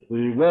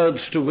The words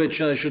to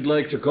which I should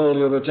like to call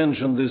your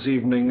attention this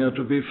evening are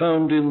to be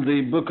found in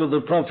the book of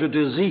the prophet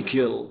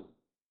Ezekiel,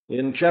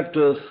 in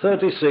chapter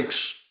 36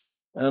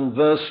 and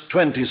verse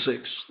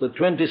 26, the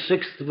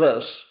 26th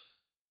verse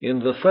in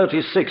the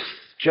 36th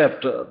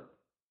chapter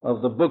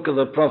of the book of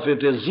the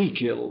prophet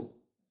Ezekiel.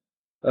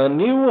 A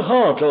new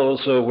heart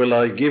also will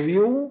I give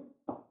you,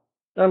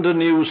 and a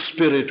new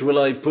spirit will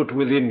I put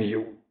within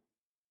you.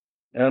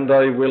 And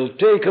I will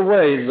take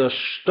away the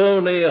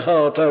stony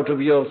heart out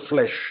of your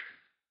flesh,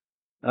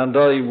 and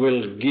I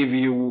will give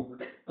you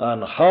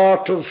an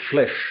heart of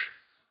flesh.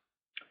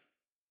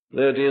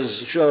 That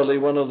is surely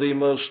one of the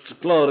most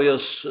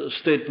glorious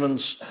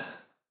statements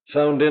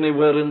found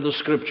anywhere in the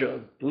Scripture.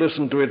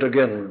 Listen to it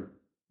again.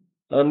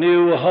 A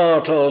new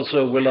heart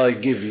also will I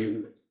give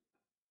you,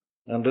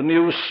 and a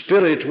new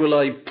spirit will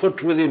I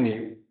put within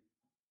you.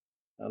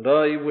 And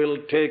I will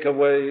take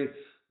away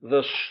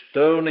the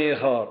stony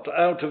heart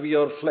out of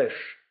your flesh,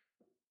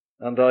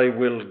 and I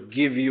will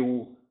give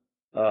you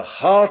a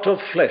heart of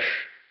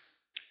flesh.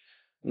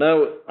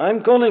 Now,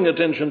 I'm calling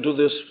attention to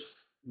this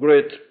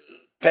great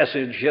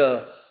passage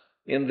here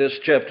in this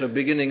chapter,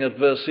 beginning at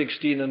verse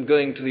 16 and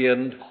going to the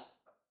end,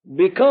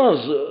 because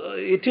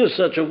it is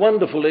such a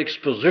wonderful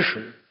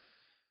exposition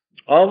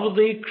of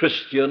the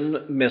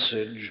Christian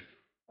message,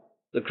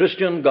 the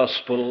Christian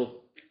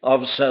gospel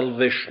of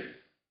salvation.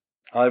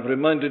 I've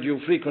reminded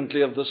you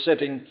frequently of the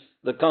setting,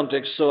 the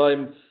context, so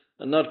I'm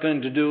not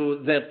going to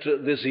do that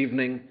this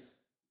evening.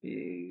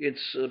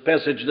 It's a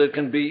passage that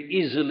can be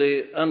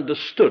easily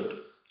understood.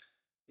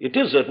 It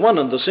is at one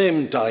and the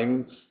same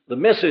time the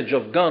message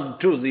of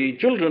God to the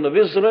children of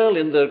Israel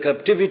in their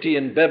captivity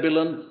in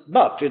Babylon,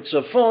 but it's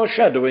a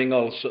foreshadowing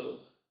also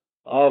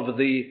of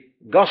the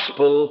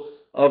gospel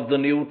of the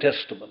New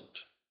Testament.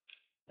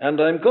 And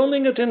I'm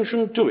calling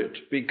attention to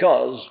it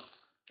because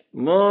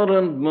more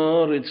and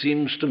more it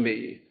seems to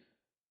me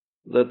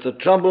that the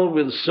trouble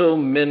with so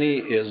many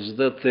is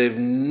that they've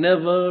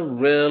never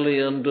really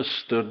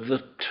understood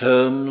the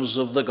terms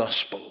of the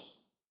gospel.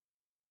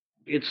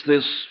 It's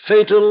this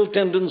fatal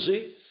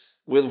tendency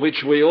with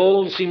which we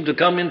all seem to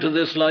come into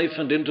this life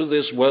and into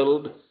this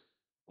world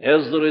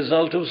as the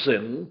result of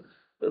sin,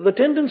 the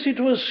tendency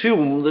to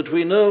assume that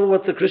we know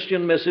what the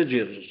Christian message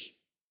is,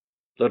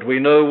 that we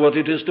know what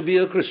it is to be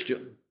a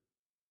Christian.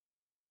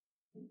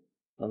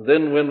 And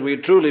then when we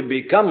truly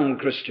become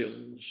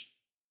Christians,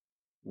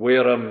 we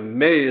are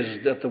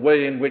amazed at the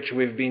way in which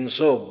we've been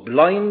so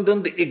blind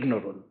and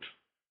ignorant.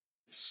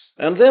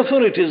 And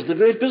therefore it is the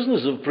great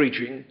business of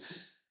preaching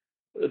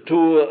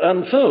to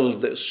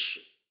unfold this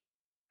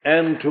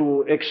and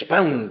to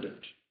expound it.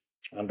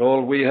 And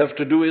all we have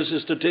to do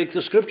is to take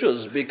the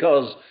Scriptures,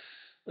 because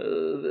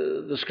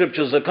the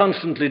Scriptures are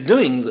constantly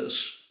doing this.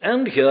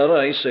 And here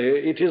I say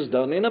it is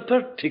done in a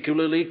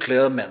particularly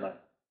clear manner.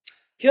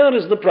 Here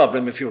is the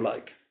problem, if you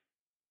like.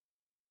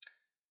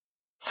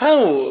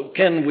 How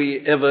can we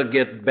ever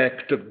get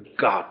back to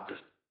God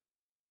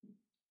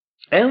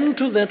and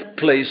to that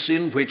place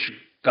in which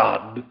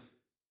God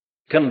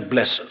can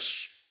bless us?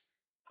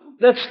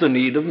 That's the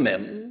need of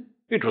men.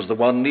 It was the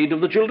one need of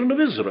the children of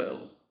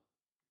Israel.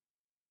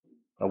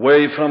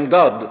 Away from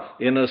God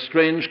in a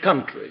strange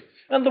country.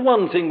 And the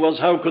one thing was,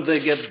 how could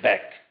they get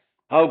back?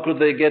 How could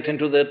they get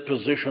into that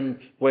position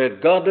where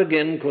God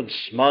again could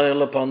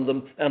smile upon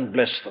them and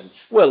bless them?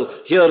 Well,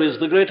 here is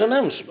the great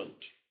announcement.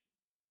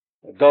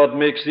 God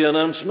makes the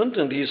announcement,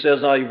 and he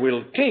says, I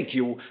will take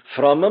you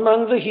from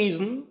among the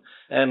heathen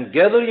and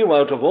gather you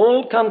out of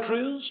all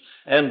countries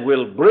and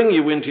will bring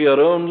you into your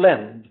own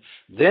land.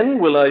 Then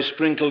will I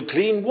sprinkle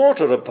clean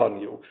water upon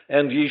you,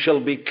 and ye shall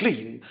be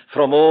clean.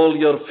 From all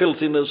your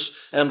filthiness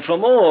and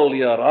from all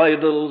your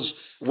idols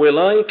will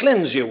I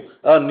cleanse you.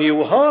 A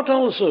new heart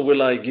also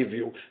will I give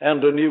you,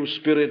 and a new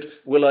spirit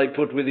will I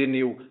put within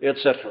you,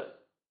 etc.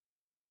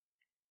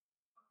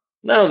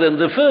 Now then,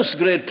 the first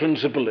great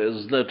principle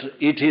is that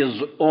it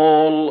is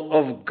all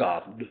of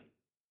God.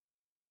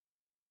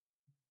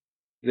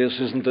 This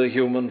isn't a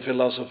human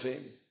philosophy.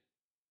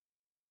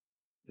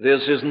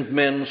 This isn't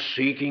men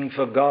seeking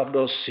for God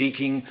or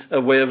seeking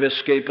a way of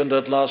escape and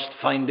at last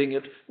finding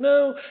it.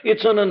 No,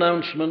 it's an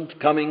announcement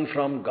coming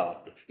from God.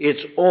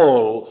 It's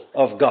all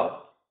of God.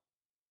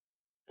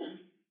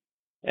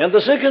 And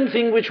the second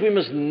thing which we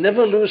must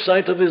never lose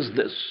sight of is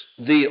this: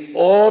 the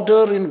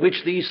order in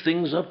which these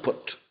things are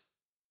put.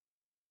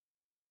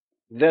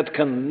 That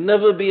can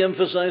never be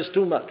emphasized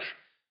too much.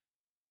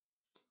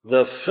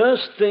 The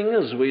first thing,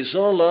 as we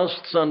saw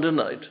last Sunday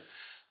night,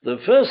 the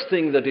first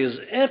thing that is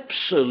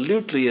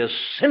absolutely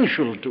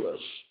essential to us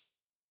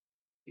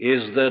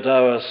is that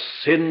our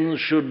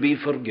sins should be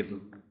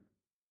forgiven,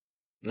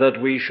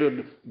 that we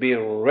should be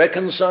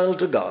reconciled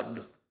to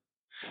God,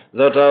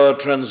 that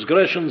our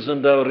transgressions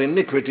and our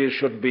iniquities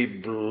should be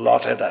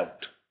blotted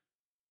out.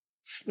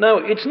 Now,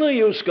 it's no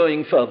use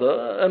going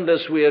further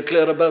unless we are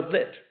clear about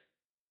that.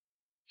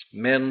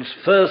 Men's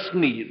first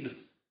need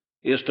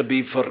is to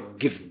be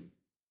forgiven.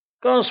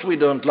 Of course, we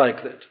don't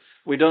like that.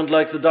 We don't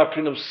like the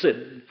doctrine of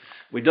sin.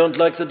 We don't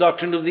like the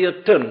doctrine of the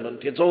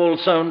atonement. It all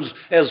sounds,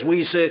 as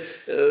we say,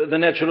 the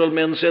natural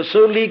men say,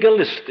 so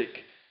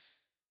legalistic.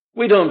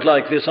 We don't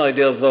like this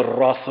idea of the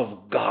wrath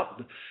of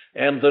God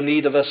and the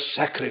need of a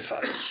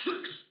sacrifice.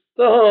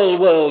 The whole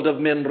world of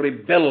men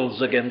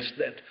rebels against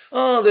that.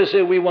 They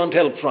say we want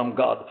help from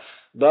God.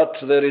 But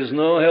there is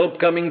no help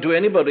coming to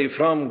anybody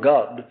from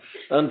God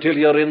until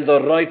you're in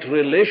the right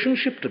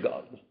relationship to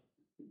God.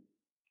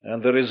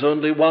 And there is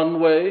only one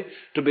way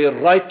to be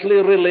rightly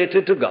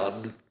related to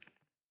God,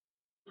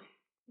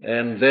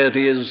 and that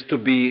is to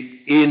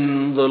be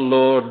in the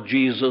Lord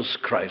Jesus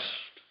Christ.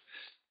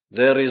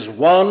 There is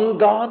one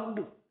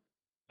God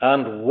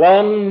and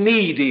one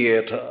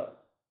mediator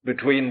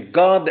between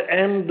God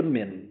and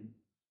men,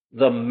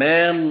 the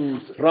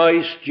man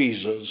Christ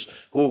Jesus,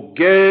 who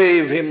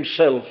gave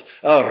himself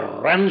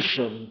a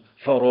ransom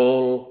for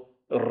all,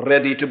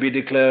 ready to be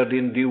declared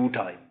in due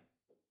time.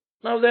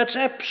 Now that's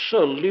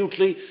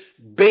absolutely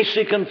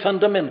basic and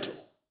fundamental.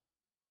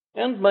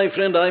 And my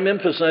friend, I'm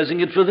emphasizing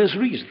it for this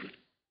reason,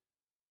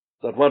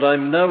 that what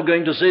I'm now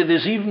going to say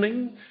this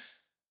evening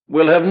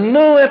will have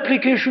no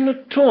application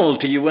at all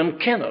to you, and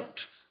cannot,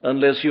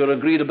 unless you're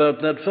agreed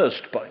about that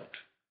first point.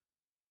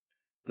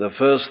 The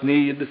first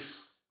need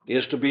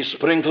is to be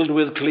sprinkled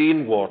with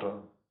clean water,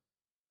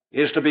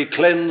 is to be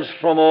cleansed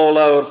from all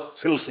our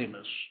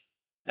filthiness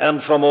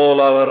and from all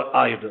our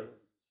idols.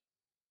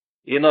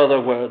 In other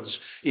words,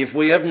 if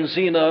we haven't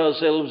seen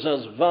ourselves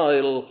as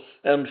vile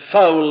and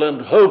foul and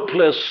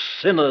hopeless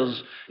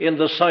sinners in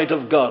the sight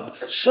of God,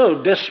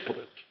 so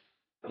desperate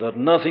that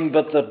nothing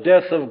but the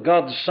death of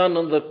God's Son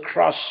on the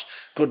cross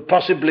could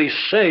possibly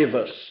save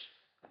us,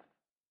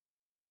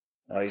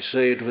 I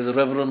say it with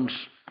reverence,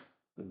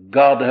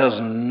 God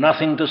has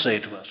nothing to say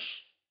to us.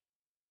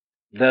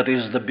 That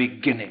is the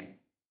beginning.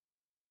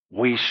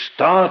 We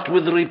start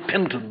with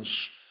repentance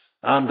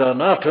and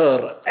an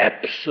utter,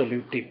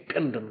 absolute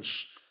dependence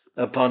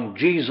upon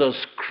Jesus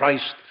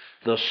Christ,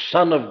 the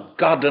Son of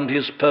God, and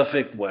his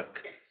perfect work.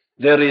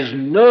 There is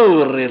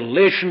no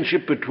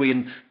relationship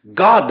between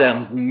God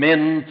and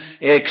men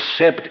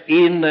except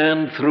in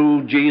and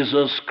through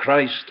Jesus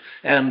Christ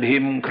and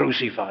him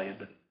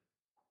crucified.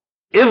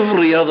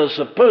 Every other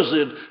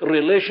supposed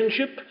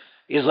relationship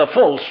is a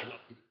false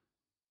one.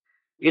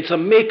 It's a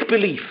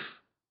make-believe.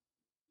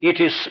 It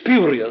is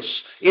spurious.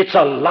 It's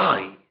a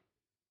lie.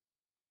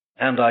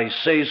 And I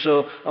say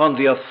so on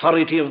the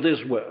authority of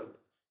this word.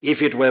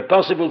 If it were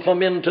possible for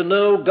men to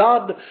know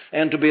God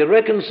and to be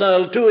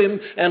reconciled to him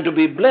and to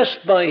be blessed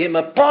by him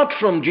apart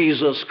from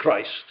Jesus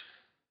Christ,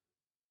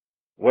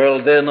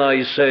 well, then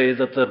I say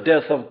that the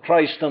death of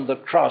Christ on the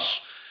cross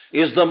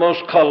is the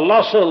most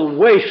colossal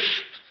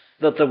waste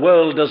that the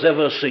world has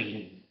ever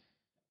seen.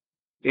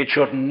 It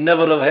should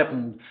never have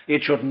happened.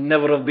 It should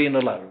never have been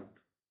allowed.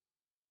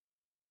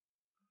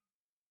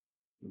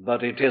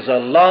 But it is a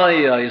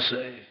lie, I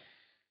say.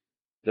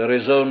 There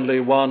is only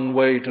one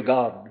way to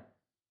God,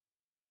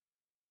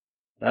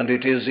 and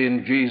it is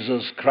in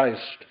Jesus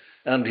Christ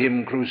and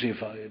him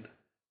crucified.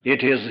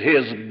 It is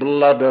his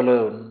blood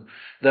alone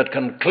that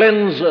can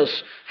cleanse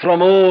us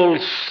from all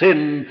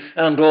sin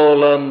and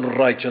all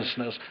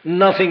unrighteousness.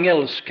 Nothing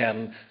else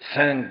can.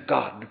 Thank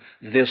God,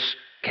 this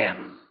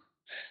can.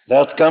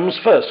 That comes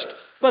first,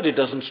 but it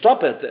doesn't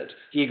stop at that.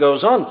 He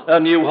goes on, a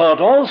new heart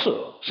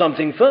also,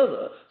 something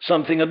further,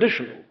 something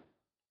additional.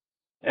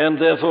 And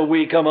therefore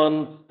we come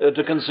on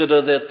to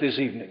consider that this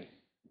evening.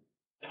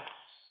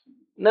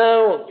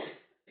 Now,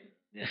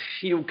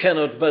 you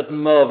cannot but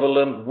marvel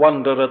and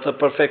wonder at the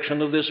perfection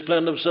of this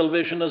plan of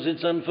salvation as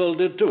it's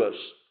unfolded to us.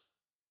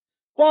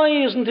 Why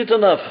isn't it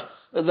enough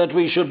that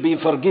we should be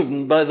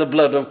forgiven by the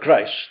blood of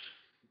Christ?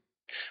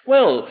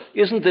 Well,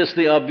 isn't this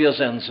the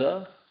obvious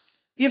answer?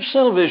 If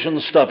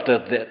salvation stopped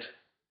at that,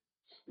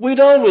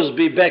 we'd always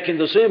be back in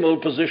the same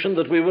old position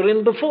that we were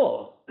in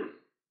before.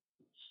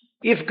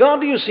 If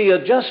God, you see,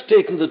 had just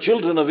taken the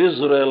children of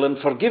Israel and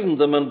forgiven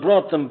them and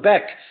brought them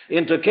back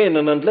into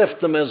Canaan and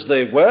left them as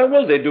they were,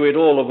 well, they'd do it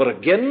all over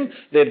again.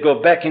 They'd go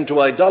back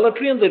into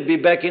idolatry and they'd be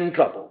back in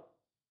trouble.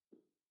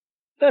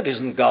 That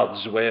isn't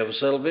God's way of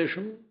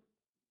salvation.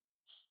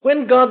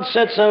 When God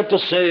sets out to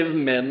save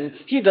men,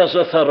 he does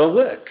a thorough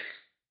work.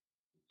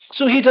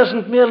 So he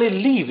doesn't merely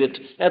leave it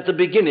at the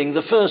beginning,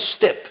 the first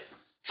step,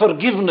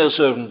 forgiveness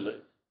only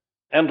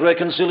and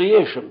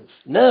reconciliation.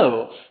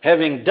 No,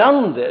 having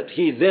done that,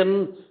 he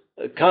then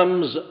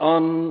comes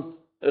on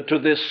to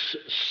this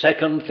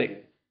second thing.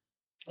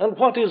 And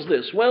what is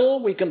this?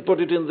 Well, we can put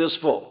it in this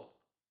form.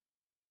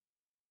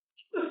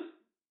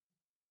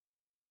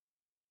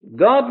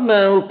 God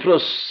now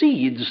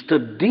proceeds to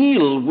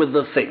deal with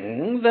the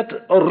thing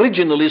that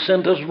originally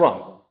sent us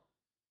wrong.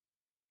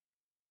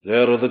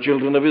 There are the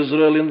children of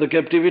Israel in the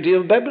captivity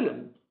of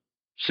Babylon,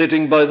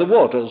 sitting by the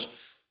waters.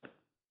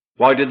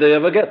 Why did they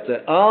ever get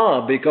there?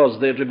 Because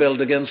they rebelled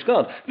against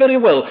God. Very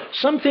well,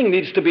 something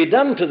needs to be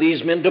done to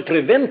these men to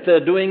prevent their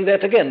doing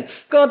that again.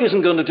 God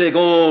isn't going to take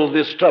all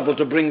this trouble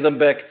to bring them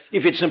back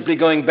if it's simply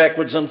going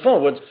backwards and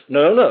forwards.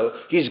 No,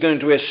 he's going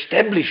to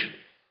establish it.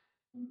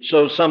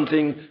 So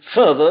something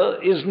further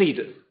is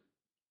needed.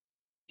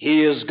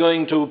 He is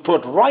going to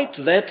put right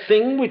that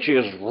thing which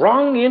is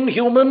wrong in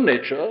human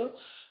nature,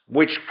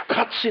 which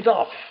cuts it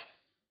off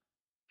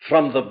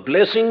from the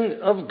blessing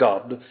of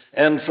God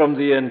and from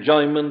the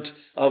enjoyment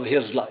of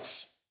his life.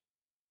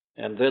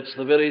 And that's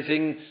the very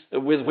thing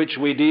with which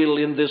we deal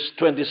in this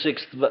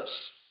 26th verse.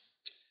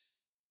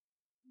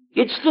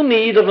 It's the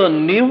need of a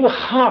new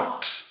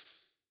heart,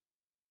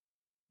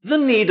 the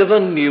need of a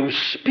new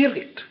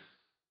spirit.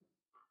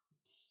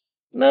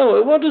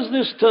 Now, what does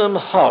this term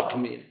heart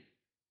mean?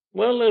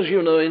 Well, as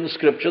you know, in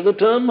Scripture, the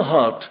term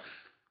heart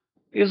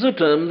is a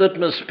term that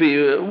must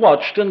be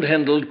watched and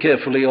handled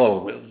carefully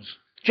always.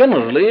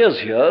 Generally, as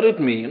here, it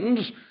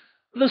means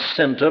the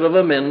center of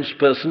a man's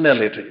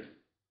personality.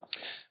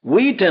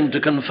 We tend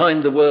to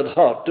confine the word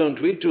heart,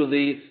 don't we, to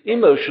the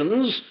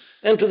emotions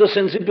and to the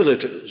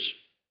sensibilities.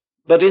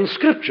 But in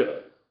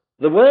Scripture,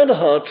 the word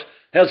heart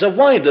has a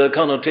wider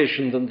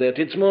connotation than that.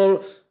 It's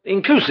more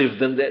inclusive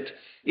than that.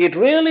 It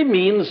really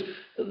means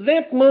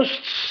that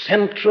most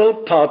central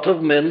part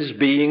of man's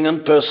being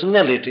and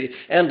personality,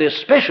 and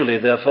especially,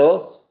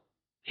 therefore,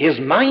 his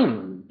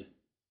mind.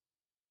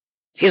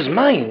 His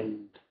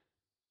mind,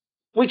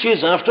 which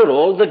is, after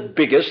all, the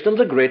biggest and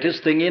the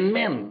greatest thing in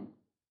men.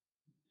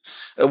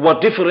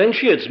 What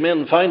differentiates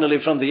man finally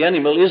from the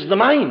animal is the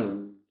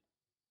mind.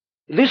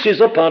 This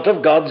is a part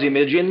of God's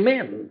image in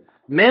men.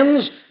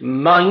 Man's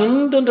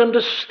mind and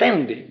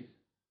understanding.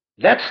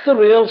 That's the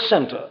real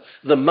center.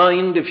 The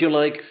mind, if you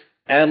like,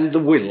 and the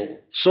will.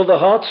 So the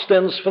heart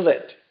stands for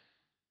that.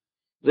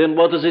 Then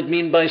what does it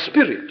mean by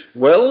spirit?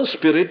 Well,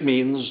 spirit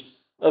means,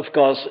 of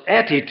course,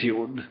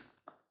 attitude.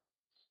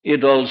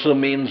 It also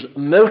means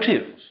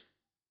motive.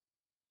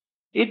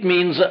 It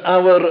means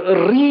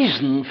our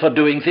reason for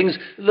doing things,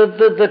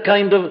 the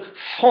kind of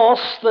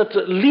force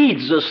that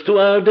leads us to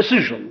our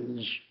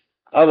decisions,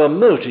 our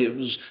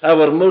motives,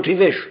 our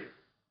motivation.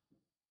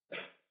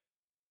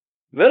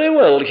 Very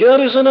well,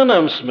 here is an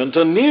announcement.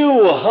 A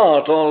new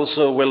heart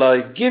also will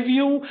I give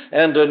you,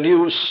 and a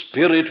new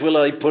spirit will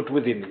I put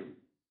within you.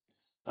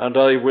 And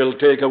I will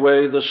take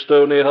away the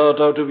stony heart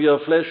out of your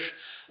flesh,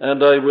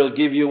 and I will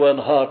give you an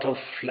heart of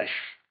flesh.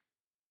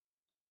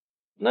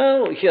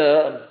 Now,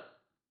 here,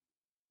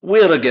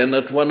 we're again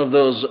at one of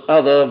those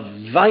other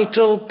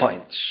vital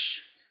points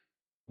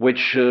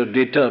which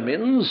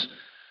determines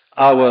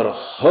our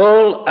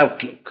whole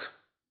outlook.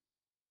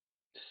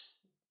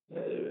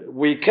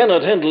 We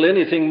cannot handle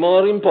anything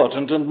more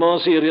important and more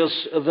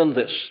serious than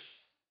this.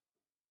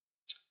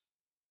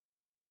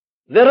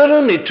 There are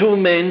only two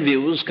main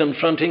views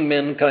confronting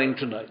mankind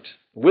tonight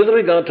with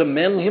regard to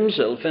man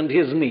himself and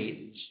his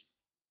needs.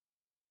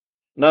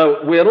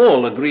 Now, we're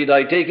all agreed,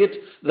 I take it,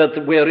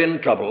 that we're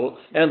in trouble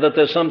and that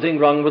there's something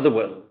wrong with the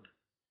world.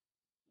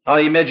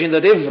 I imagine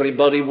that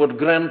everybody would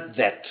grant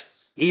that,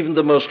 even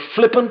the most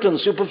flippant and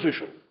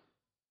superficial.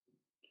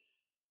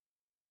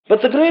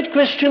 But the great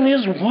question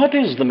is, what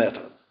is the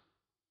matter?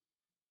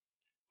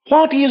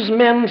 What is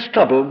man's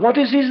trouble? What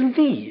is his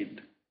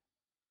need?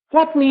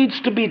 What needs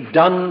to be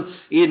done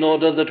in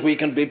order that we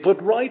can be put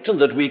right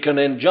and that we can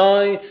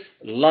enjoy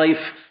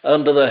life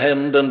under the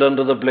hand and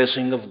under the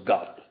blessing of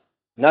God?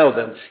 Now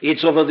then,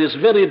 it's over this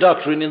very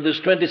doctrine in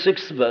this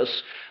 26th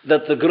verse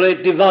that the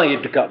great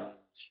divide comes.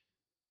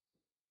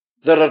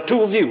 There are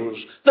two views.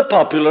 The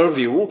popular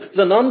view,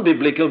 the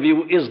non-biblical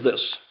view, is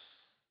this.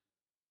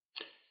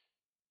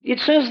 It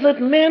says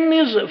that man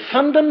is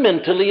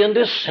fundamentally and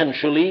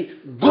essentially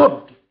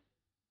good,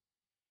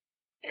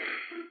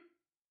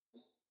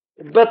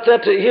 but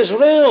that his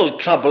real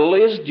trouble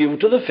is due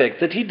to the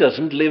fact that he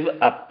doesn't live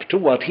up to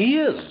what he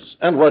is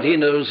and what he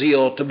knows he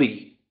ought to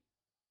be.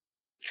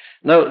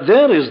 Now,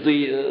 there is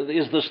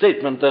the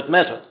statement that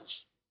matters.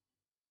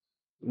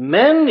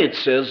 Man, it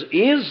says,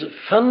 is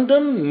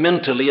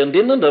fundamentally and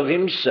in and of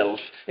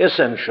himself,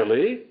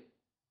 essentially,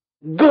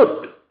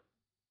 good.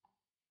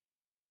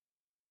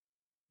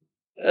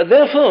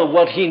 Therefore,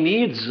 what he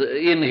needs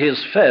in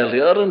his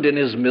failure and in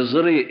his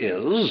misery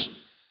is,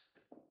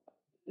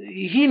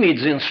 he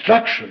needs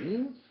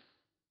instruction,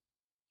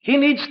 he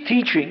needs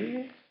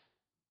teaching,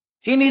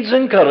 he needs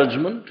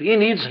encouragement, he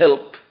needs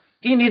help,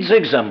 he needs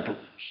examples.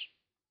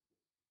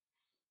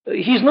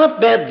 He's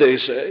not bad, they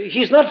say.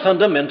 He's not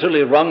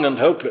fundamentally wrong and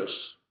hopeless.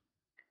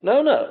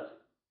 No, no.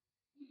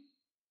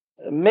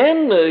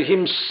 Man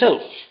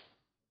himself,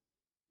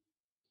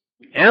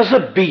 as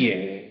a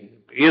being,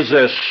 is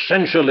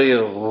essentially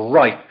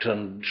right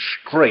and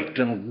straight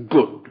and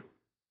good.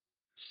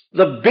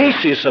 The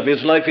basis of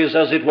his life is,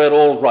 as it were,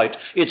 all right.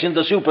 It's in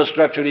the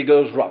superstructure he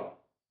goes wrong.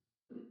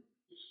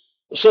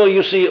 So,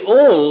 you see,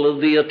 all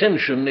the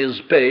attention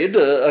is paid,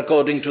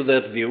 according to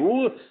that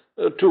view,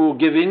 to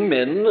giving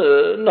men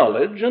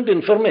knowledge and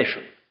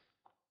information.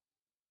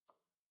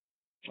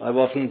 I've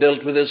often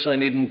dealt with this, I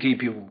needn't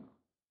keep you.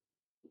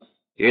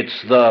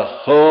 It's the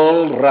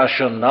whole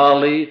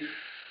rationale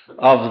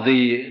of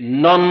the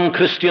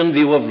non-Christian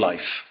view of life.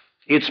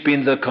 It's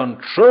been the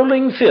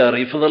controlling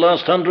theory for the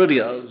last 100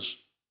 years.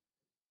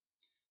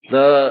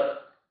 The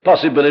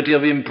possibility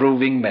of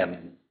improving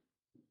men.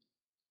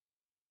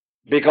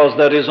 because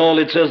that is all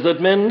it says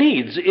that man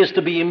needs, is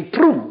to be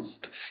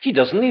improved. He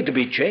doesn't need to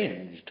be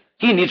changed.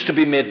 He needs to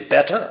be made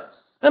better.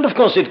 And of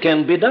course it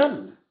can be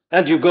done.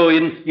 And you go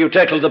in, you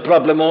tackle the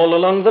problem all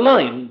along the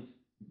line.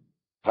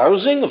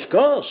 Housing, of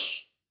course.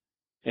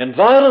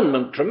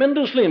 Environment,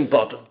 tremendously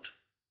important.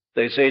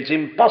 They say it's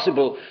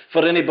impossible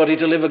for anybody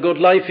to live a good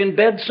life in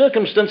bad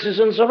circumstances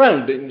and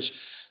surroundings.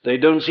 They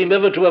don't seem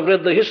ever to have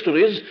read the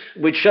histories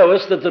which show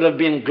us that there have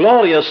been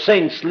glorious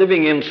saints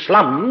living in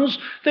slums.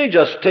 They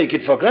just take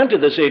it for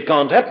granted. They say it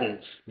can't happen.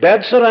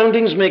 Bad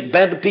surroundings make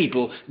bad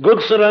people.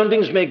 Good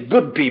surroundings make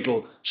good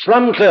people.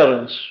 Slum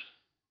clearance.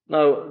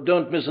 Now,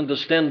 don't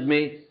misunderstand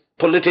me.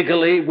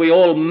 Politically, we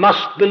all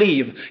must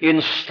believe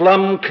in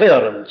slum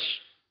clearance.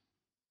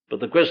 But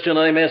the question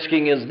I'm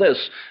asking is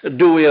this: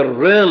 do we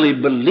really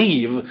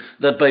believe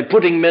that by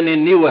putting men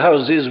in new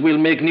houses we'll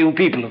make new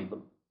people of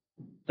them?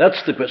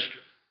 That's the question.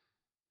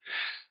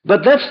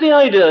 But that's the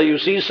idea, you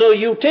see. So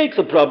you take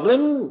the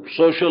problem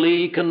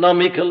socially,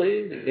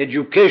 economically,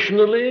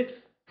 educationally,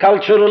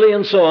 culturally,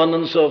 and so on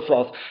and so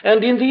forth.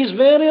 And in these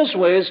various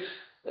ways,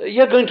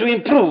 you're going to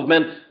improve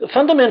men.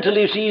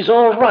 Fundamentally, you see, he's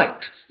all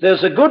right.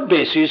 There's a good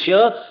basis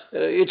here.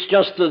 It's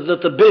just that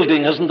the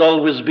building hasn't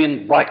always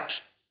been right.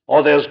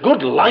 Or there's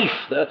good life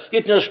there.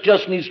 It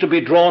just needs to be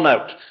drawn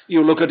out.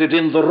 You look at it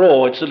in the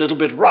raw, it's a little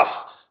bit rough.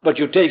 But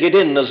you take it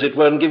in, as it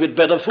were, and give it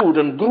better food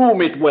and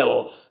groom it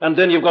well. And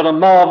then you've got a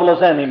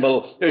marvelous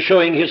animal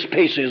showing his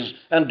paces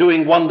and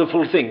doing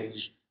wonderful things.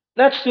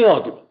 That's the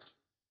argument.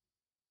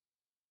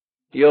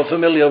 You're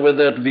familiar with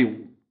that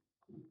view.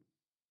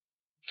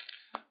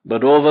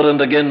 But over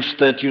and against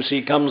that, you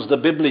see, comes the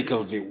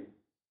biblical view.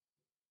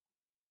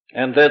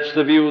 And that's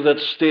the view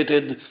that's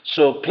stated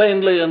so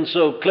plainly and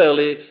so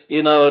clearly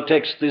in our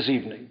text this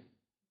evening.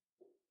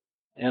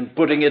 And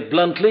putting it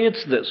bluntly,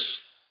 it's this.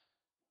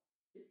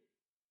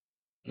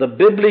 The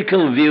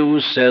biblical view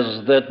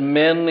says that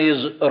man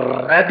is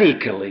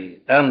radically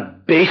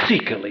and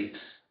basically,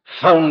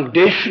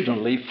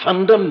 foundationally,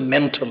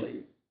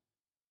 fundamentally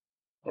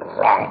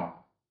wrong.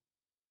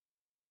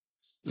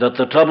 That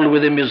the trouble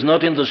with him is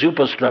not in the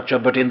superstructure,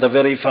 but in the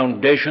very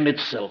foundation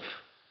itself.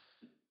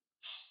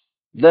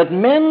 That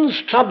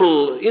man's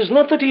trouble is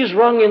not that he is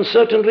wrong in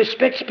certain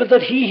respects, but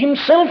that he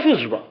himself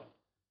is wrong.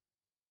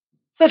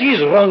 That he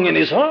is wrong in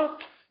his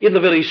heart, in the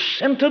very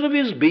center of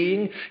his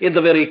being, in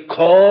the very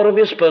core of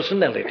his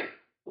personality.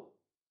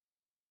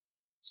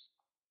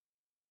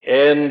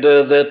 And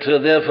that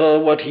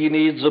therefore what he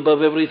needs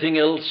above everything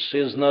else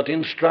is not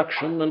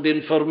instruction and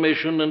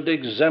information and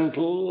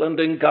example and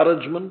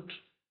encouragement,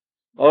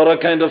 or a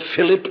kind of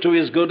fillip to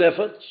his good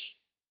efforts,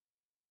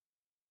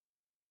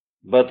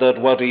 but that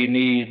what he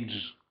needs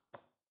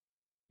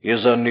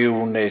is a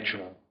new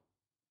nature,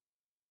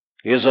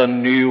 is a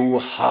new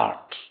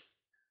heart,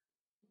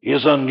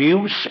 is a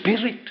new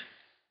spirit.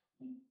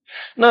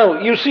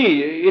 Now, you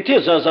see, it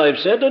is, as I've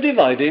said, a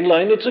dividing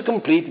line. It's a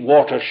complete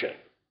watershed.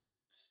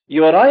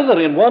 You are either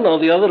in one or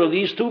the other of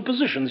these two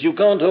positions. You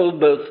can't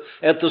hold both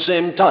at the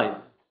same time.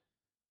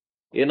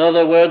 In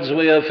other words,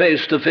 we are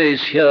face to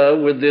face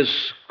here with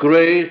this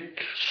great,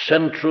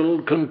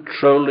 central,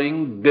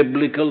 controlling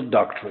biblical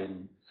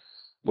doctrine,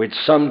 which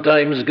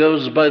sometimes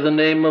goes by the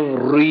name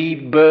of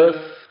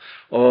rebirth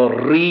or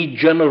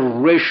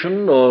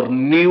regeneration or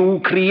new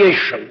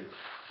creation.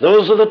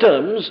 Those are the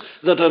terms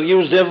that are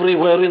used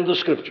everywhere in the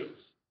Scriptures.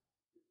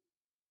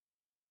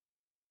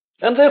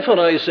 And therefore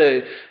I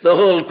say the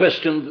whole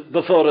question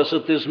before us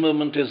at this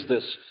moment is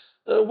this: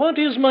 what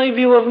is my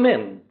view of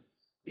men?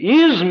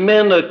 Is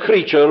man a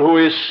creature who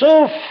is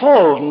so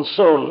fallen,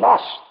 so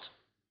lost,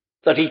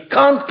 that he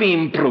can't be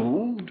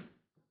improved?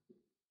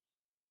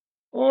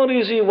 Or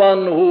is he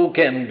one who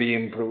can be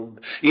improved?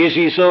 Is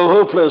he so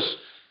hopeless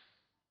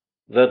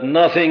that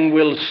nothing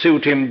will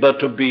suit him but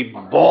to be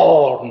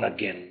born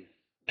again,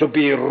 to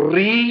be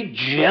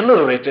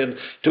regenerated,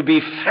 to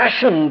be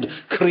fashioned,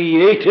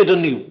 created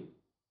anew?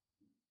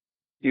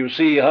 You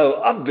see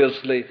how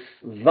obviously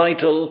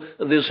vital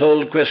this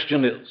whole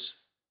question is.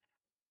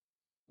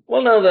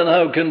 Well, now then,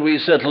 how can we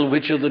settle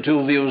which of the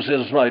two views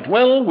is right?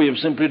 Well, we have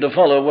simply to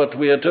follow what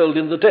we are told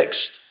in the text.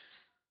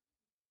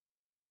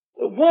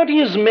 What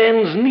is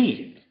man's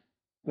need?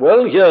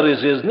 Well, here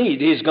is his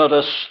need. He's got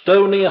a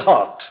stony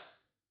heart.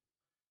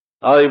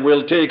 I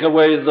will take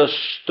away the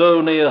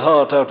stony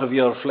heart out of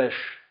your flesh,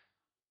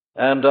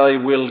 and I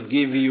will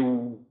give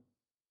you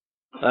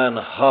an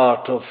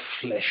heart of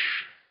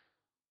flesh.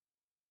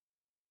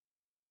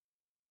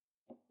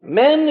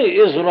 Man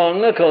is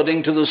wrong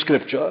according to the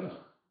Scripture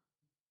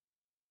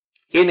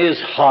in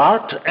his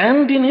heart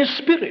and in his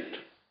spirit.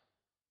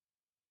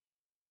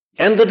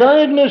 And the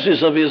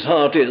diagnosis of his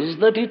heart is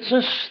that it's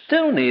a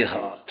stony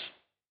heart,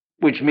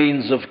 which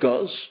means, of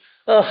course,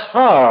 a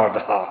hard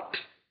heart.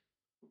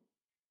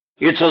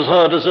 It's as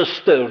hard as a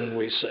stone,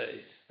 we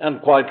say,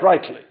 and quite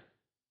rightly.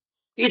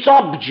 It's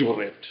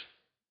obdurate.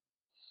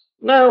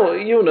 Now,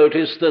 you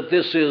notice that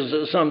this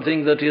is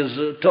something that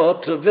is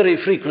taught very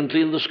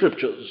frequently in the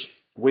Scriptures.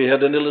 We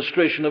had an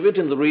illustration of it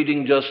in the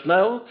reading just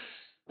now,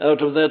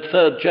 out of that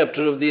 3rd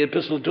chapter of the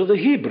Epistle to the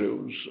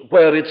Hebrews,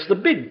 where it's the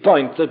big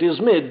point that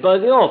is made by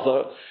the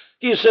author.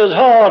 He says,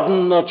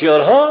 harden not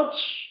your hearts.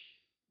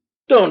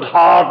 Don't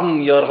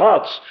harden your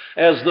hearts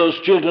as those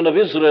children of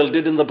Israel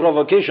did in the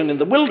provocation in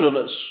the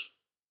wilderness.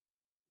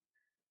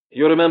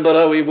 You remember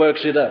how he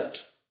works it out.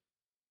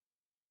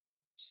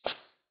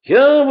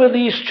 Here were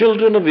these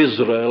children of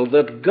Israel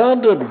that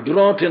God had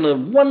brought in a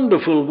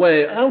wonderful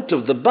way out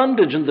of the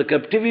bondage and the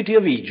captivity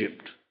of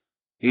Egypt.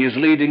 He is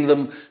leading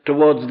them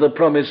towards the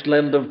promised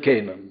land of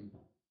Canaan.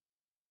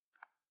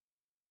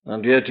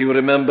 And yet you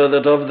remember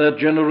that of that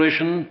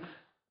generation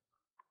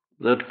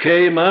that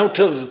came out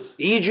of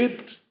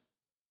Egypt,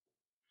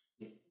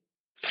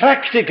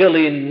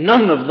 practically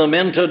none of them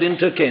entered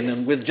into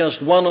Canaan, with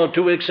just 1 or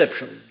 2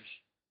 exceptions.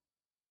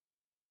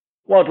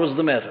 What was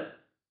the matter?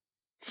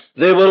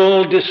 They were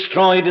all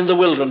destroyed in the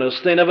wilderness.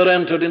 They never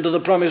entered into the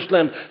promised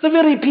land. The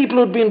very people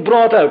who had been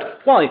brought out.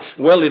 Why?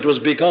 Well, it was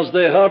because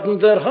they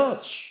hardened their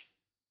hearts.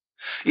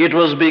 It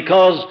was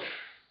because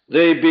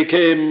they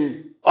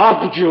became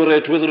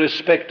obdurate with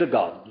respect to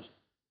God.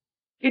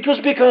 It was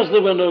because they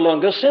were no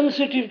longer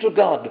sensitive to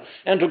God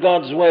and to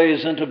God's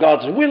ways and to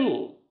God's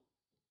will.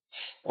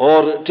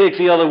 Or take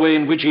the other way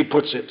in which he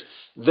puts it.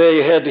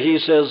 They had, he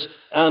says,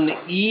 an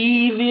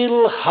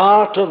evil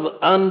heart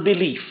of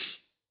unbelief.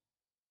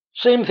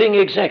 Same thing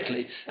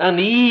exactly. An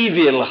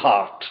evil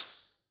heart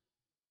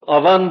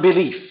of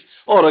unbelief.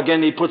 Or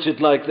again, he puts it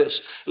like this: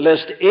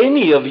 lest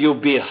any of you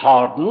be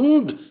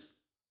hardened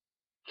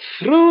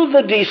through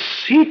the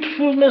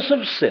deceitfulness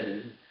of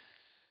sin.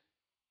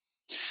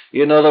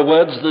 In other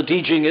words, the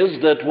teaching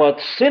is that what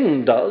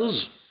sin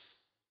does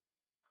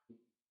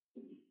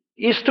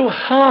is to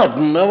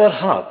harden our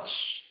hearts,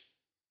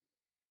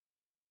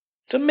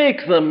 to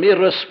make them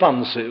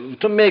irresponsive,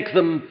 to make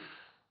them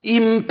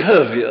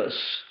impervious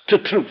to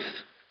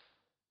truth.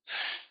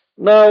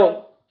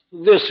 Now,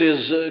 this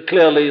is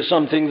clearly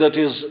something that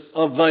is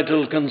of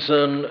vital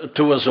concern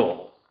to us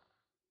all.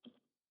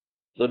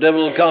 The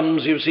devil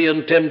comes, you see,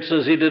 and tempts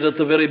as he did at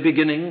the very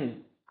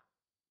beginning.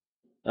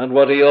 And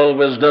what he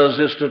always does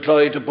is to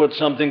try to put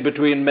something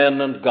between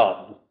men and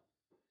God.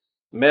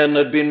 Men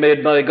had been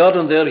made by God,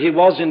 and there he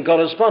was in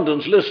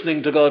correspondence,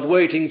 listening to God,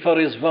 waiting for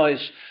his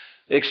voice,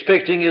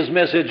 expecting his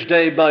message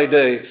day by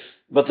day.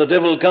 But the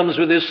devil comes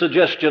with his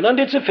suggestion, and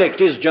its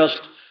effect is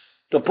just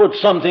to put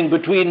something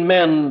between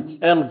men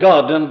and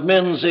God, and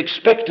men's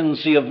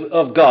expectancy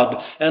of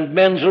God, and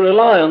men's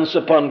reliance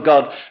upon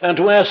God, and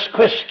to ask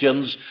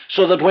questions,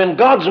 so that when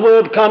God's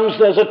word comes,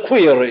 there's a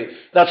query.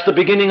 That's the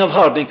beginning of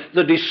hardening,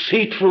 the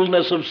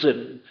deceitfulness of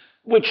sin,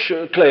 which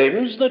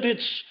claims that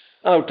it's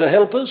out to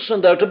help us,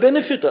 and out to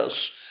benefit us,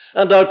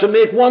 and out to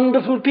make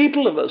wonderful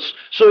people of us.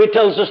 So he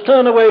tells us,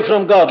 turn away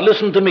from God,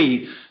 listen to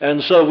me.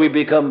 And so we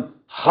become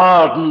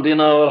hardened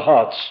in our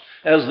hearts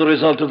as the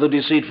result of the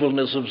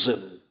deceitfulness of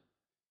sin.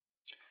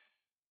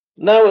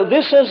 Now,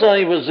 this, as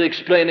I was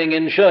explaining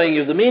in showing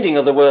you the meaning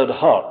of the word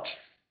heart,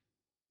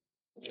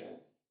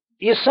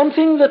 is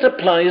something that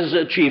applies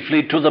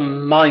chiefly to the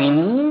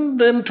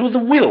mind and to the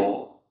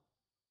will.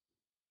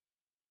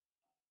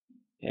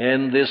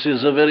 And this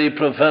is a very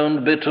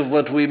profound bit of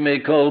what we may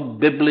call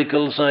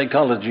biblical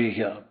psychology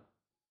here.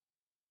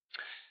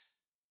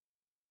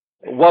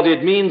 What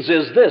it means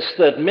is this,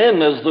 that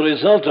man, as the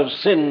result of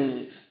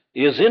sin,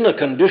 is in a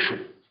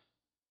condition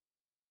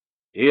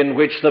in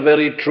which the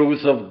very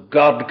truth of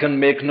God can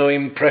make no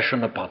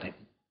impression upon him.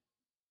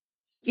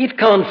 It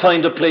can't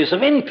find a place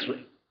of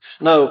entry.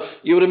 Now,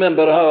 you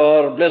remember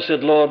how our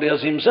blessed Lord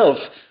has himself,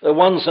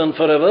 once and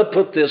forever,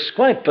 put this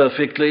quite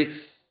perfectly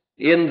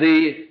in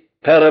the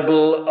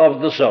parable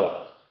of the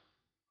sower.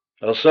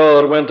 A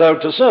sower went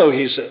out to sow,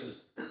 he said,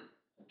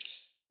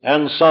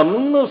 and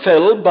some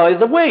fell by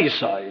the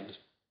wayside,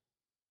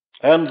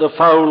 and the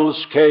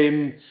fowls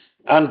came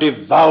and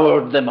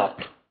devoured them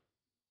up.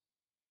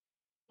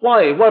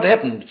 Why? What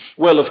happened?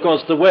 Well, of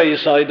course, the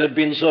wayside had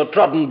been so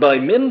trodden by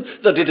men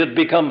that it had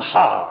become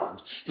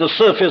hard. The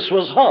surface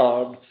was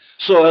hard.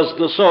 So as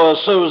the sower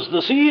sows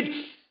the seed,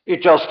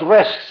 it just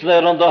rests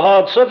there on the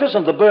hard surface,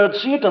 and the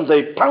birds see it, and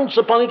they pounce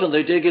upon it, and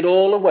they take it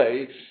all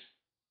away.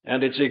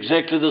 And it's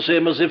exactly the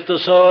same as if the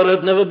sower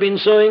had never been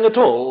sowing at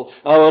all.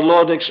 Our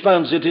Lord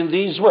expounds it in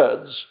these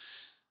words: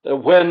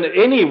 when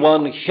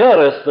anyone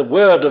heareth the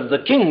word of the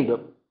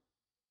kingdom,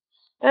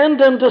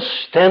 and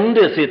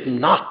understandeth it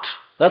not,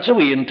 that's how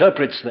he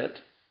interprets that,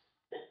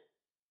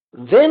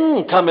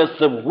 then cometh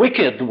the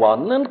wicked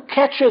one, and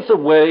catcheth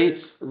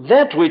away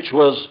that which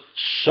was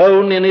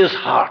sown in his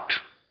heart.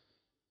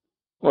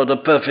 What a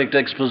perfect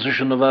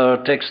exposition of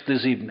our text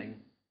this evening.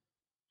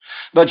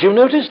 But you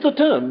notice the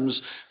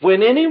terms: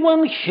 when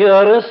anyone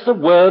heareth the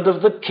word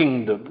of the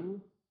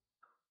kingdom,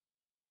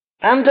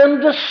 and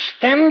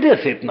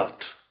understandeth it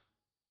not.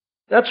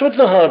 That's what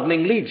the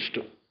hardening leads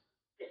to.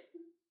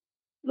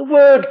 The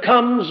word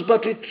comes,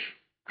 but it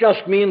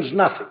just means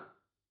nothing.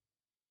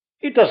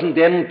 It doesn't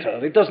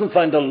enter. It doesn't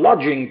find a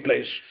lodging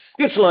place.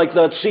 It's like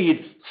that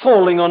seed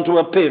falling onto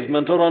a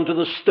pavement or onto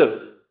the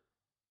stone.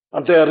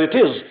 And there it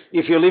is.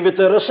 If you leave it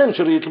there a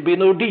century, it'll be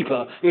no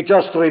deeper. It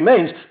just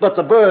remains. But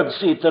the birds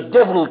see it. The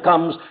devil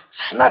comes,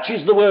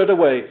 snatches the word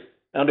away.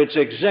 And it's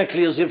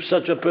exactly as if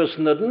such a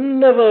person had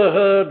never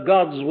heard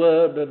God's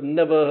word, had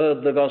never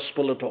heard the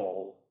gospel at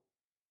all.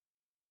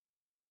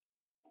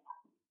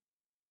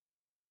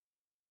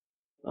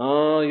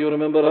 You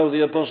remember how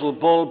the Apostle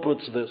Paul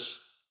puts this.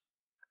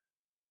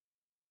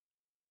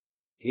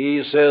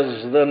 He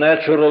says, the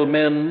natural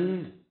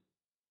man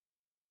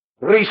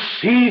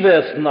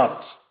receiveth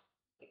not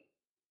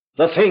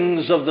the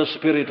things of the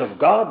Spirit of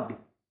God,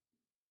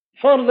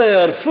 for they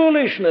are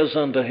foolishness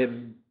unto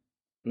him,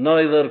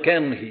 neither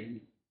can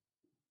he,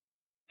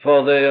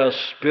 for they are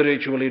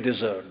spiritually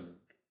discerned.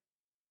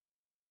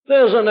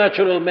 There's a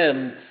natural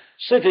man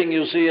sitting,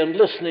 you see, and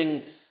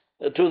listening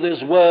to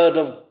this word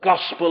of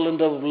gospel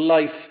and of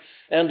life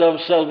and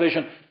of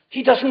salvation.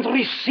 He doesn't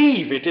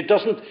receive it. It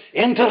doesn't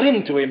enter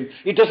into him.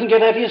 It doesn't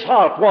get at his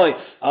heart. Why?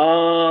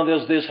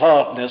 There's this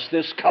hardness,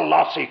 this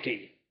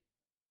callosity,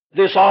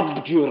 this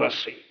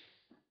obduracy.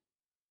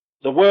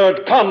 The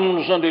word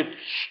comes and it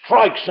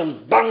strikes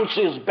and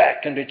bounces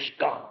back and it's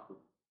gone.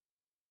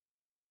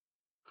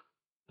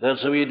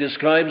 That's how he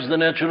describes the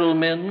natural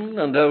men,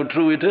 and how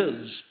true it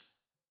is.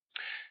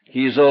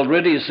 He's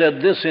already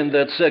said this in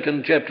that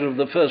second chapter of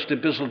the first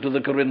epistle to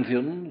the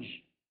Corinthians.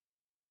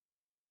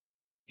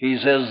 He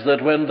says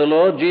that when the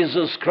Lord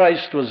Jesus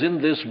Christ was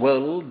in this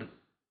world,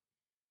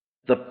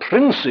 the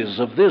princes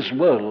of this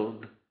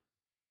world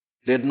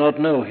did not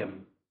know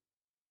him.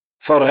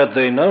 For had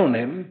they known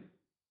him,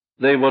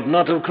 they would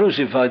not have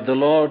crucified the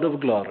Lord of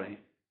glory.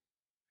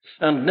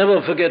 And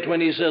never forget,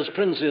 when he says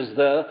princes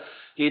there,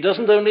 he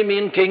doesn't only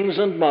mean kings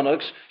and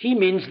monarchs, he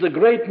means the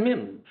great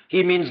men.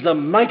 He means the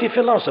mighty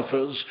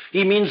philosophers.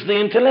 He means the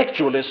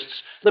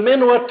intellectualists, the men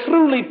who are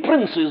truly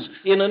princes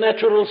in a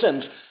natural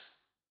sense.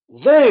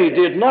 They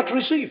did not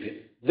receive him.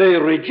 They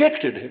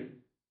rejected him.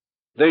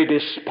 They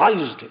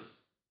despised him.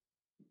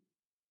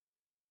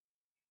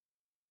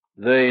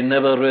 They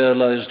never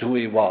realized who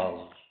he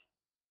was,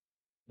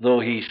 though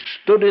he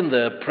stood in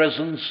their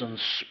presence and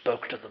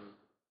spoke to them.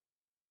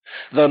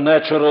 The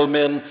natural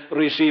man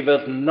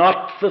receiveth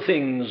not the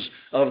things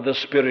of the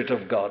Spirit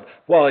of God.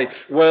 Why?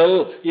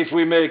 Well, if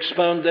we may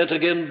expound that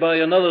again by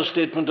another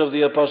statement of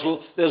the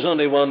apostle, there's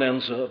only one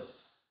answer.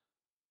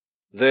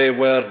 They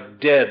were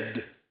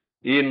dead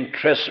in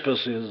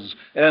trespasses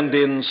and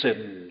in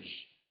sins.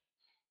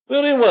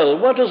 Very well,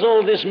 what does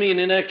all this mean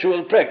in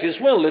actual practice?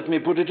 Well, let me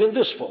put it in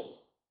this form.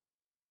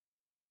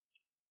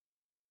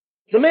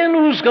 The man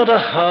who's got a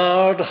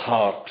hard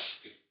heart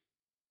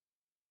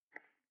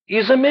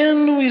is a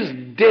man who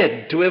is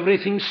dead to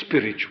everything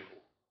spiritual.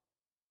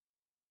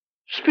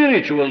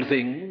 Spiritual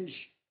things,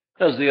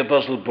 as the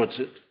apostle puts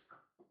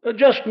it,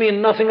 just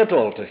mean nothing at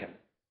all to him.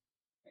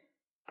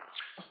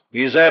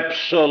 He's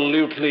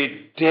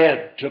absolutely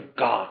dead to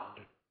God.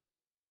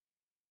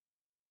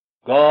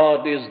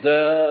 God is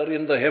there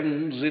in the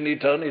heavens in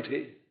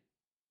eternity,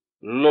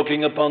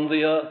 looking upon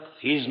the earth.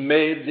 He's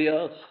made the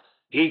earth.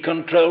 He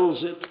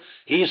controls it.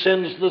 He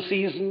sends the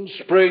seasons,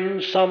 spring,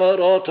 summer,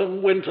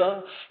 autumn,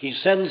 winter. He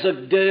sends a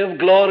day of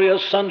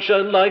glorious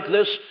sunshine like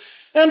this.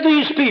 And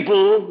these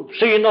people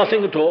see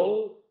nothing at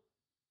all.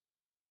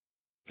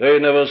 They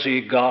never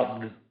see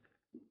God.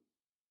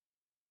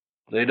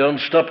 They don't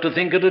stop to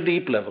think at a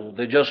deep level.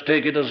 They just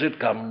take it as it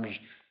comes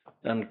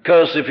and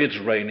curse if it's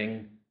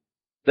raining.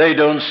 They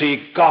don't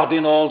see God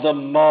in all the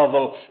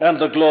marvel and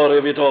the glory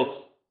of it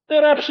all.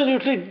 They're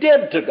absolutely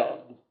dead to God.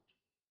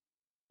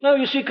 Now,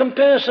 you see,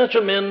 compare such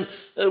a man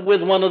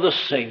with one of the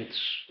saints.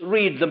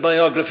 Read the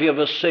biography of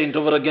a saint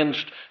over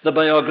against the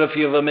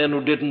biography of a man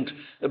who didn't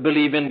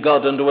believe in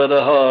God and who had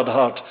a hard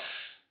heart.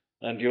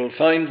 And you'll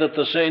find that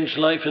the saint's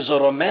life is a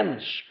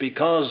romance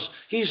because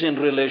he's in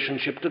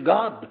relationship to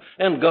God.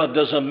 And God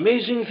does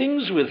amazing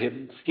things with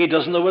him. He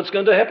doesn't know what's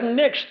going to happen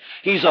next.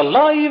 He's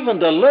alive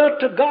and alert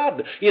to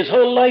God. His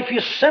whole life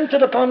is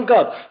centered upon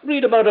God.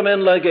 Read about a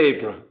man like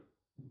Abraham.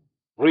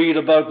 Read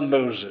about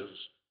Moses.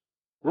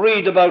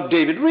 Read about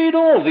David. Read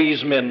all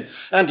these men,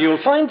 and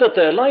you'll find that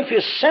their life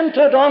is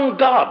centered on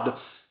God.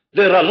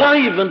 They're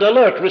alive and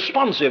alert,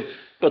 responsive,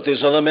 but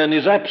this other man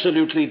is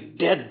absolutely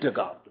dead to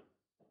God.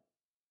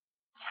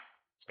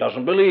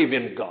 Doesn't believe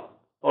in God,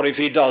 or if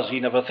he does, he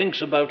never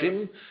thinks about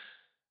him.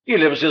 He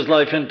lives his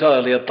life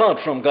entirely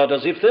apart from God,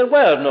 as if there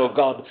were no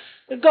God.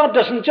 God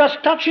doesn't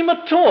just touch him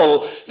at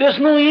all. There's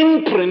no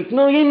imprint,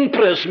 no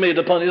impress made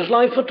upon his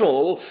life at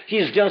all.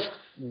 He's just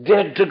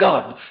dead to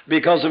God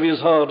because of his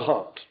hard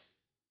heart.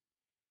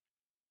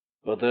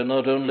 But they're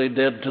not only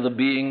dead to the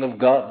being of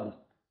God,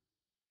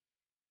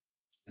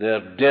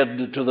 they're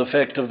dead to the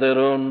fact of their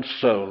own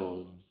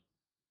soul.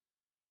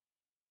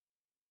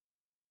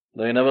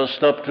 They never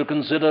stop to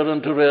consider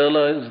and to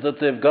realize that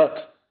they've got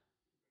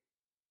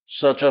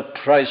such a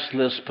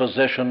priceless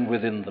possession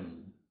within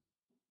them.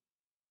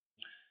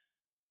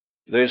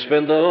 They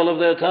spend the whole of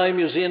their time,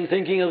 you see, in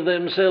thinking of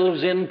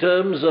themselves in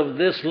terms of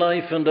this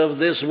life and of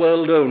this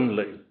world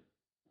only.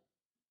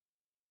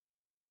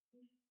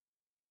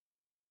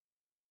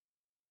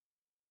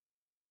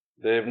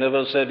 They've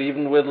never said,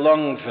 even with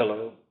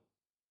Longfellow,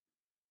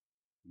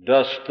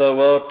 "Dust thou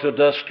art, to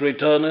dust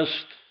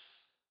returnest,"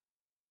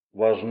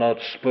 was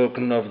not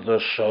spoken of the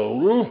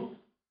soul.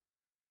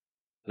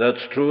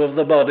 That's true of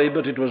the body,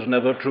 but it was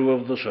never true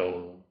of the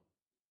soul.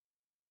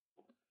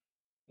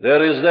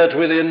 There is that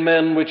within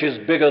man which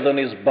is bigger than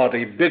his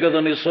body, bigger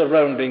than his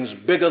surroundings,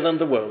 bigger than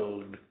the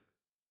world.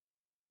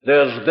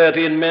 There's that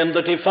in man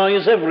that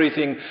defies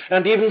everything,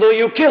 and even though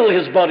you kill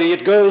his body,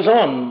 it goes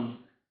on.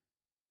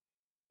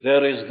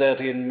 There is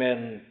that in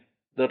men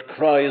that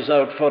cries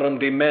out for and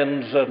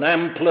demands an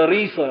ampler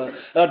ether,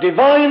 a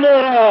diviner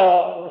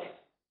hour.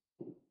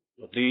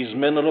 But these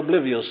men are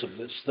oblivious of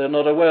this. They're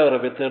not aware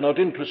of it. They're not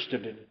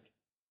interested in it.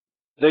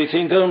 They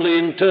think only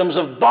in terms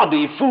of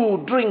body,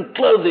 food, drink,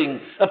 clothing,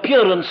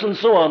 appearance, and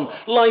so on.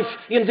 Life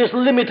in this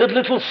limited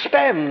little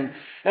span.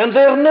 And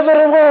they're never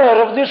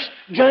aware of this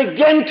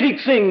gigantic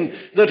thing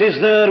that is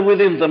there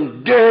within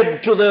them,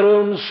 dead to their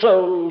own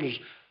souls.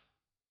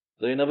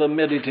 They never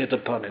meditate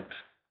upon it.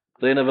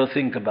 They never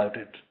think about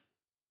it.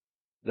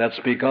 That's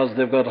because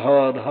they've got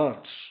hard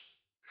hearts.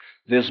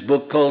 This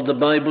book called the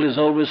Bible is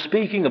always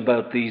speaking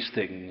about these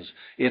things.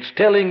 It's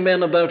telling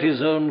men about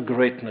his own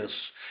greatness.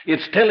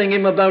 It's telling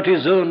him about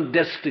his own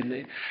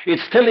destiny.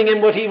 It's telling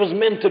him what he was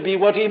meant to be,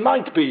 what he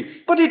might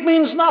be. But it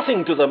means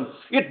nothing to them.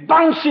 It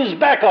bounces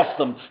back off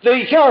them.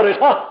 They hear it.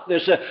 They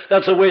say,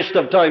 "That's a waste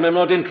of time. I'm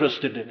not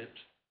interested in it."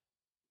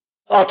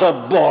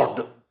 Utter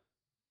boredom.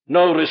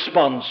 No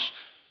response.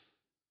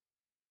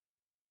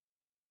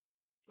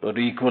 But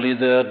equally,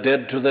 they're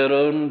dead to their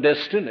own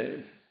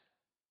destiny.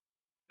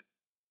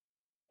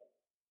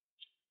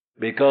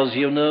 Because,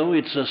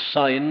 it's a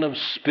sign of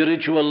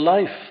spiritual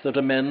life that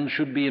a man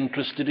should be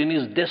interested in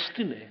his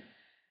destiny.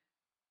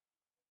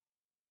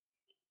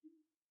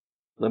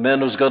 The man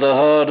who's got a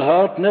hard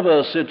heart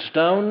never sits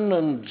down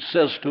and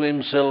says to